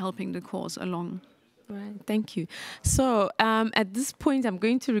really helping the cause along. Right, thank you. So at this point, I'm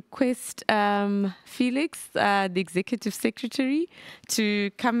going to request Felix, the Executive Secretary,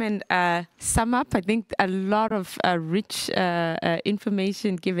 to come and sum up. I think a lot of rich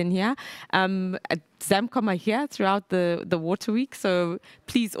information given here. Zamcom are here throughout the Water Week, so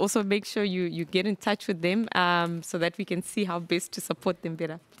please also make sure you get in touch with them so that we can see how best to support them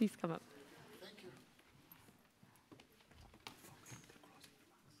better. Please come up.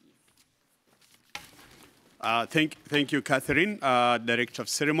 Thank you, Catherine, Director of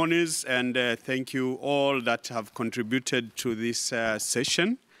Ceremonies, and thank you all that have contributed to this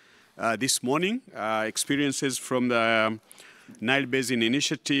session this morning. Experiences from the Nile Basin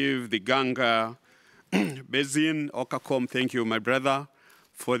Initiative, the Ganga Basin, Okacom, thank you, my brother,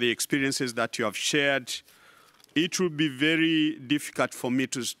 for the experiences that you have shared. It will be very difficult for me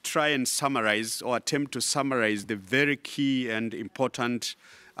to try and summarize or attempt to summarize the very key and important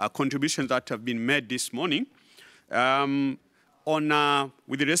contributions that have been made this morning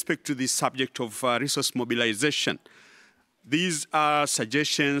with respect to the subject of resource mobilization. These are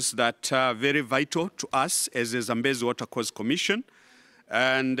suggestions that are very vital to us as the Zambezi Watercourse Commission.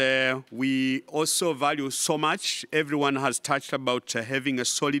 And we also value so much, everyone has touched about having a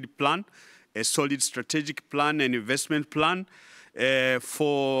solid plan, a solid strategic plan and investment plan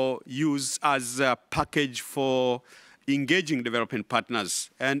for use as a package for engaging development partners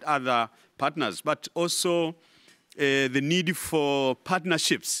and other partners, but also the need for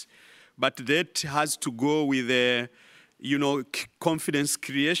partnerships. But that has to go with confidence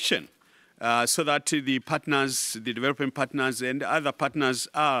creation so that the partners, the development partners and other partners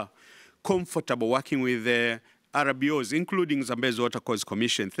are comfortable working with RBOs, including Zambezi Watercourse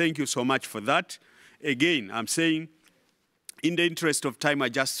Commission. Thank you so much for that. Again, I'm saying, in the interest of time, I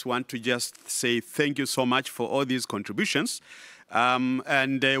just want to say thank you so much for all these contributions.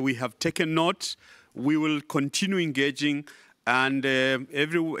 And we have taken note. We will continue engaging. And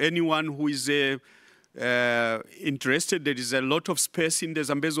anyone who is interested, there is a lot of space in the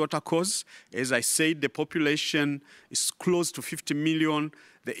Zambezi Watercourse. As I said, the population is close to 50 million.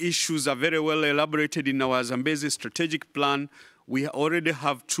 The issues are very well elaborated in our Zambezi strategic plan. We already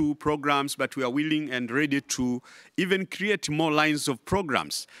have 2 programs, but we are willing and ready to even create more lines of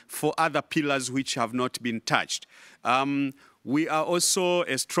programs for other pillars which have not been touched. We are also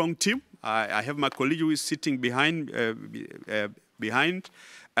a strong team. I have my colleague who is sitting behind,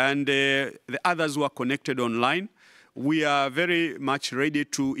 and the others who are connected online. We are very much ready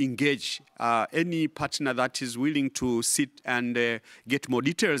to engage any partner that is willing to sit and get more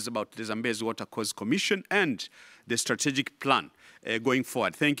details about the Zambezi Watercourse Commission and the strategic plan going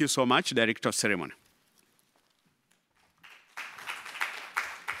forward. Thank you so much, Director of Ceremony.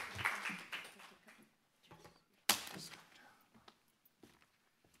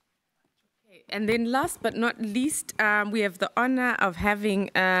 And then last but not least, we have the honor of having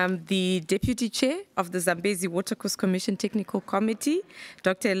the Deputy Chair of the Zambezi Watercourse Commission Technical Committee,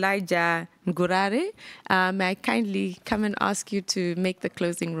 Dr. Elijah Ngurare. May I kindly come and ask you to make the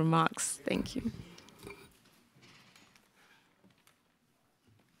closing remarks? Thank you.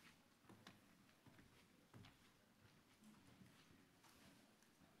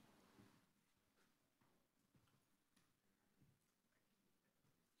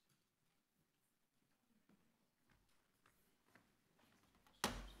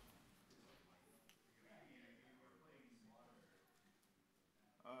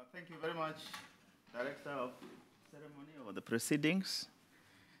 Thank you very much, Director of Ceremony or the Proceedings,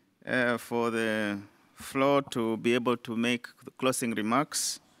 for the floor to be able to make the closing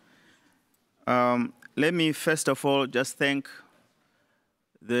remarks. Let me first of all just thank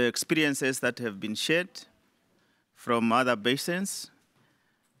the experiences that have been shared from other basins,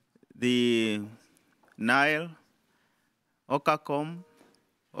 the Nile, Okacom,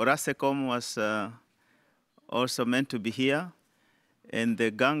 Orasecom was also meant to be here, and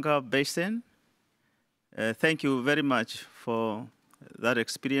the Ganga Basin. Thank you very much for that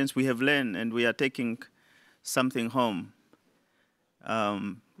experience. We have learned and we are taking something home.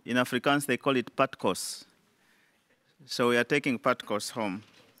 In Afrikaans, they call it patkos. So we are taking patkos home.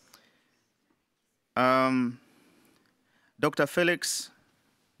 Dr. Felix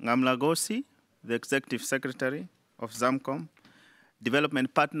Ngamlagosi, the Executive Secretary of ZAMCOM,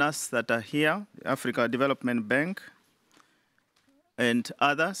 development partners that are here, Africa Development Bank, and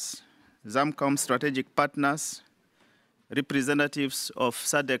others, ZAMCOM strategic partners, representatives of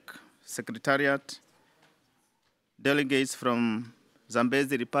SADC Secretariat, delegates from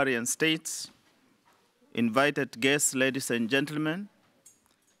Zambezi riparian states, invited guests, ladies and gentlemen,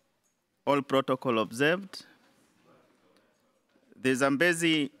 all protocol observed. The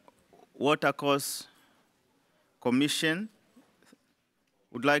Zambezi Watercourse Commission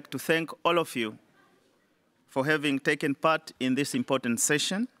would like to thank all of you for having taken part in this important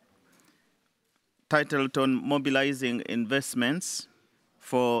session titled on Mobilizing Investments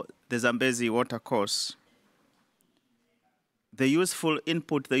for the Zambezi Watercourse. The useful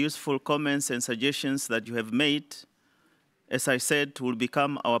input, the useful comments and suggestions that you have made, as I said, will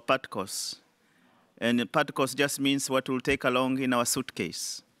become our patkos. And patkos just means what we'll take along in our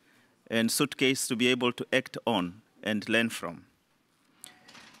suitcase. and suitcase to be able to act on and learn from.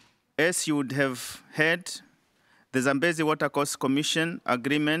 As you would have heard, the Zambezi Watercourse Commission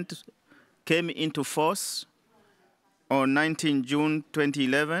Agreement came into force on 19 June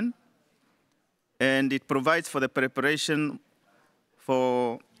 2011, and it provides for the preparation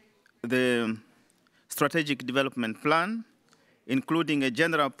for the strategic development plan, including a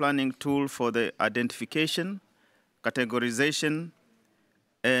general planning tool for the identification, categorization,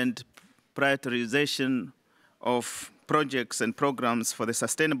 and prioritization of projects and programs for the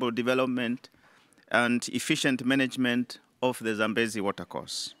sustainable development and efficient management of the Zambezi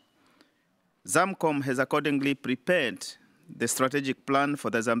watercourse. ZAMCOM has accordingly prepared the strategic plan for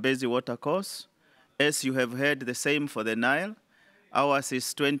the Zambezi watercourse. As you have heard, the same for the Nile. Ours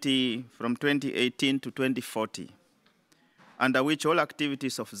is from 2018 to 2040, under which all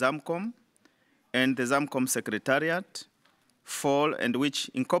activities of ZAMCOM and the ZAMCOM Secretariat fall, and which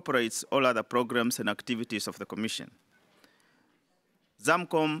incorporates all other programs and activities of the Commission.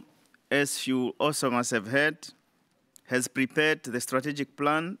 ZAMCOM, as you also must have heard, has prepared the strategic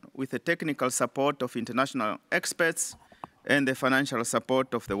plan with the technical support of international experts and the financial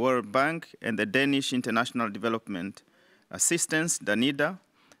support of the World Bank and the Danish International Development Assistance, DANIDA,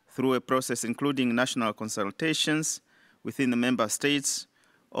 through a process including national consultations within the member states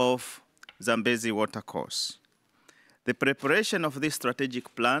of Zambezi watercourse. The preparation of this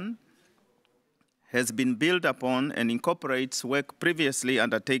strategic plan has been built upon and incorporates work previously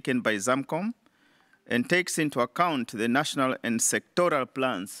undertaken by ZAMCOM and takes into account the national and sectoral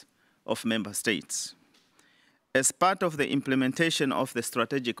plans of member states. As part of the implementation of the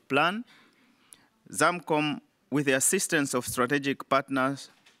strategic plan, ZAMCOM, with the assistance of strategic partners,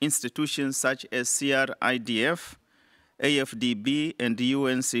 institutions such as CRIDF, AFDB, and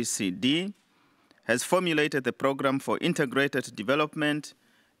UNCCD, has formulated the program for integrated development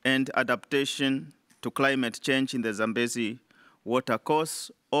and adaptation to climate change in the Zambezi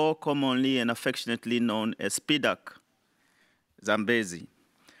watercourse, or commonly and affectionately known as PIDACC Zambezi,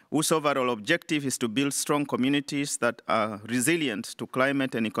 whose overall objective is to build strong communities that are resilient to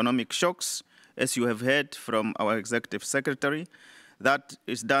climate and economic shocks, as you have heard from our Executive Secretary. That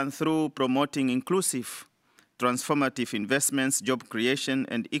is done through promoting inclusive, transformative investments, job creation,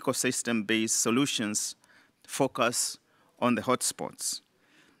 and ecosystem-based solutions focus on the hotspots.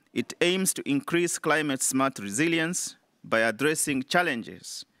 It aims to increase climate-smart resilience by addressing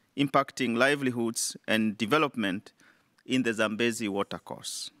challenges impacting livelihoods and development in the Zambezi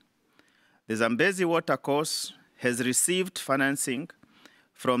watercourse. The Zambezi watercourse has received financing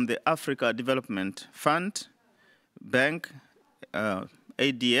from the Africa Development Fund, Bank,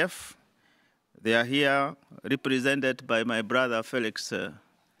 ADF. They are here represented by my brother Felix,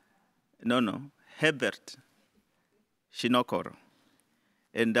 Herbert Shinokoro,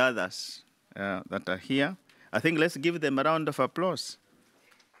 and others that are here. I think let's give them a round of applause.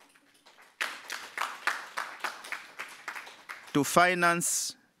 To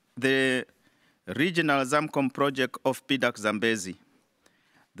finance the regional ZAMCOM project of PIDACC Zambezi.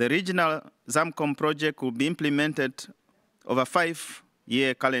 The regional ZAMCOM project will be implemented over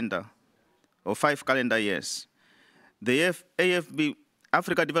 5-year calendar, or 5 calendar years. The AFB,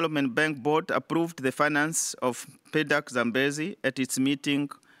 Africa Development Bank Board, approved the finance of PIDACC Zambezi at its meeting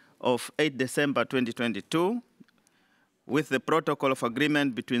of 8 December 2022, with the protocol of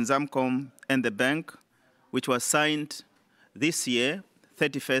agreement between ZAMCOM and the bank, which was signed this year,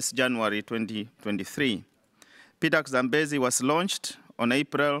 31st January 2023. PIDACC Zambezi was launched on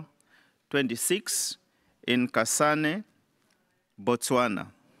April 26 in Kasane, Botswana.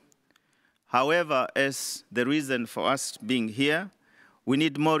 However, as the reason for us being here, we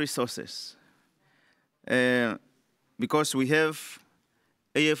need more resources. Because we have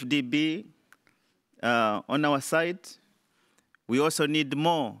AFDB on our side, we also need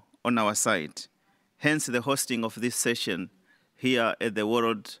more on our side. Hence the hosting of this session here at the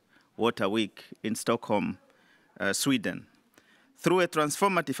World Water Week in Stockholm, Sweden. Through a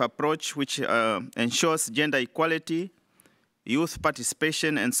transformative approach which ensures gender equality, youth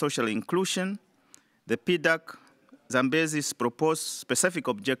participation, and social inclusion, the PIDACC Zambezi's proposed specific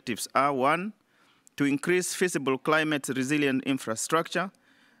objectives are: 1, to increase feasible climate-resilient infrastructure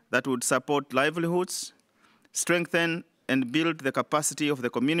that would support livelihoods, strengthen and build the capacity of the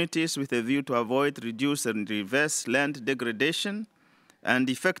communities with a view to avoid, reduce, and reverse land degradation, and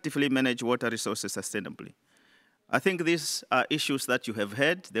effectively manage water resources sustainably. I think these are issues that you have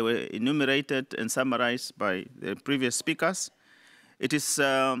heard. They were enumerated and summarized by the previous speakers. It is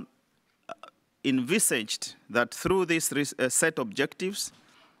envisaged that through these set objectives,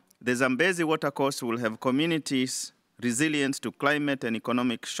 the Zambezi watercourse will have communities resilient to climate and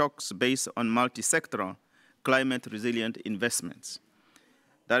economic shocks based on multi-sectoral climate-resilient investments.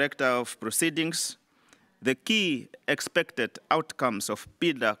 Director of Proceedings, the key expected outcomes of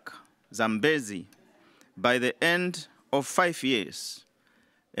PIDACC Zambezi by the end of 5 years,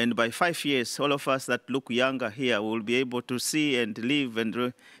 and by 5 years, all of us that look younger here will be able to see and live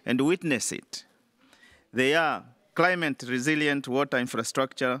and witness it. They are climate-resilient water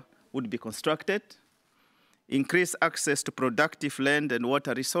infrastructure would be constructed, increased access to productive land and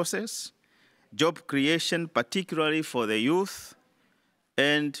water resources, job creation, particularly for the youth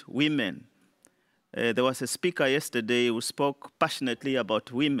and women. There was a speaker yesterday who spoke passionately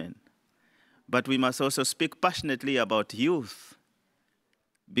about women, but we must also speak passionately about youth,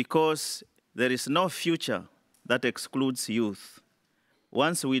 because there is no future that excludes youth.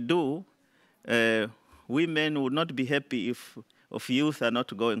 Once we do, women would not be happy if youth are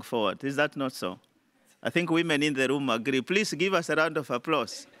not going forward. Is that not so? I think women in the room agree. Please give us a round of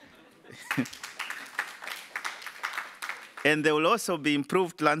applause. And there will also be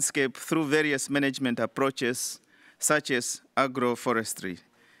improved landscape through various management approaches, such as agroforestry.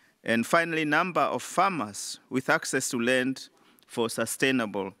 And finally, number of farmers with access to land for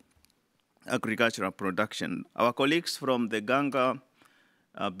sustainable agricultural production. Our colleagues from the Ganga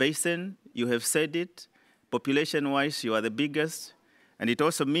Basin, you have said it, population-wise, you are the biggest, and it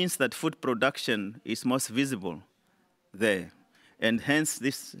also means that food production is most visible there. And hence,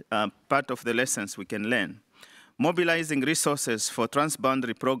 this part of the lessons we can learn. Mobilizing resources for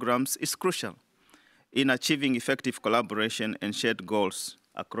transboundary programs is crucial in achieving effective collaboration and shared goals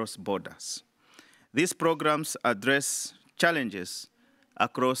across borders. These programs address challenges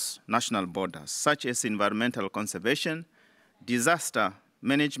across national borders, such as environmental conservation, disaster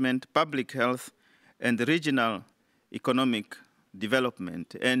management, public health, and regional economic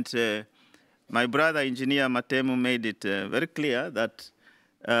development. And my brother, Engineer Matemu, made it very clear that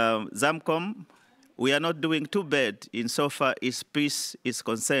Zamcom, we are not doing too bad insofar as peace is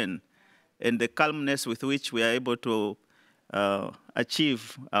concerned, and the calmness with which we are able to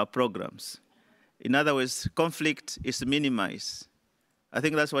achieve our programs. In other words, conflict is minimized. I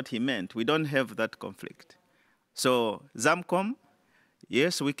think that's what he meant. We don't have that conflict. So Zamcom,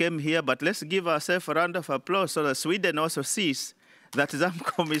 yes, we came here, but let's give ourselves a round of applause so that Sweden also sees that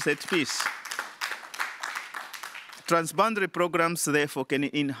Zamcom is at peace. Transboundary programs, therefore, can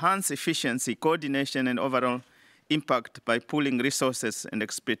enhance efficiency, coordination, and overall impact by pooling resources and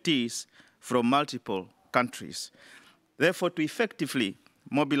expertise from multiple countries. Therefore, to effectively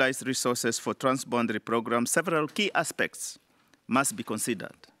mobilize resources for transboundary programs, several key aspects must be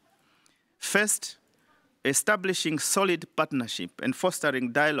considered. First, establishing solid partnership and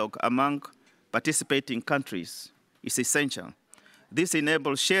fostering dialogue among participating countries is essential. This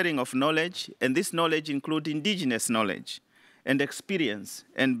enables sharing of knowledge, and this knowledge includes indigenous knowledge and experience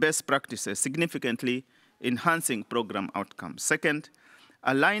and best practices, significantly enhancing program outcomes. Second,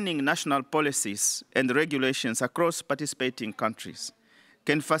 aligning national policies and regulations across participating countries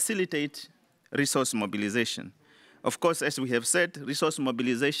can facilitate resource mobilization. Of course, as we have said, resource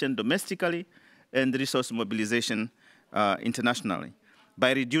mobilization domestically and resource mobilization internationally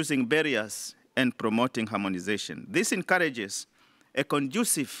by reducing barriers and promoting harmonization. This encourages a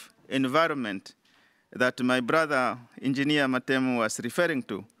conducive environment that my brother, Engineer Matemu, was referring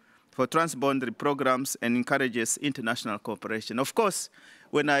to for transboundary programs and encourages international cooperation. Of course,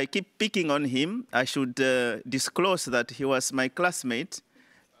 when I keep picking on him, I should disclose that he was my classmate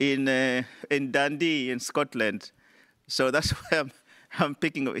in Dundee in Scotland. So that's why I'm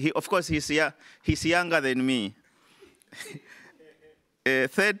picking. Of course, he's younger than me.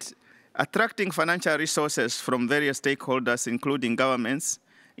 Third, attracting financial resources from various stakeholders, including governments,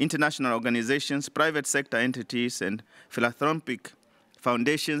 international organizations, private sector entities, and philanthropic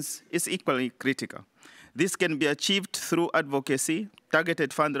foundations is equally critical. This can be achieved through advocacy,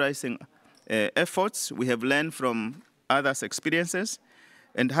 targeted fundraising efforts we have learned from others' experiences,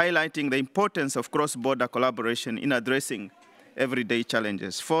 and highlighting the importance of cross-border collaboration in addressing everyday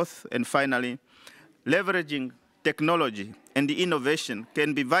challenges. Fourth, and finally, leveraging technology and innovation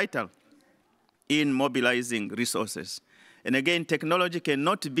can be vital in mobilizing resources. And again, technology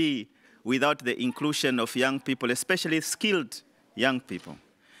cannot be without the inclusion of young people, especially skilled young people.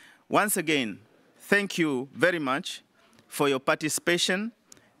 Once again, thank you very much for your participation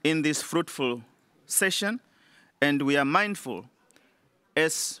in this fruitful session, and we are mindful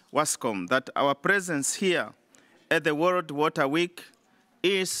as WASCOM that our presence here at the World Water Week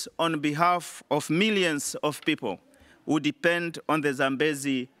is on behalf of millions of people who depend on the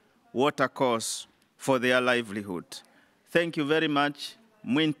Zambezi water course for their livelihood. Thank you very much.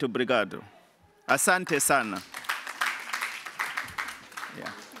 Muito obrigado. Asante sana. Yeah.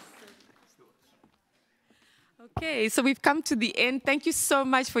 Okay, so we've come to the end. Thank you so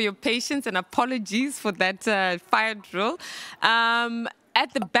much for your patience and apologies for that fire drill.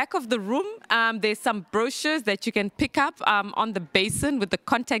 At the back of the room, there's some brochures that you can pick up on the basin with the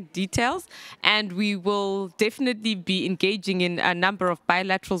contact details. And we will definitely be engaging in a number of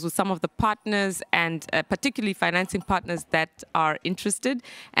bilaterals with some of the partners and particularly financing partners that are interested.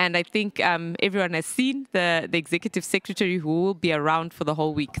 And I think everyone has seen the Executive Secretary who will be around for the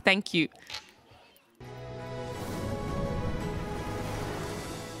whole week. Thank you.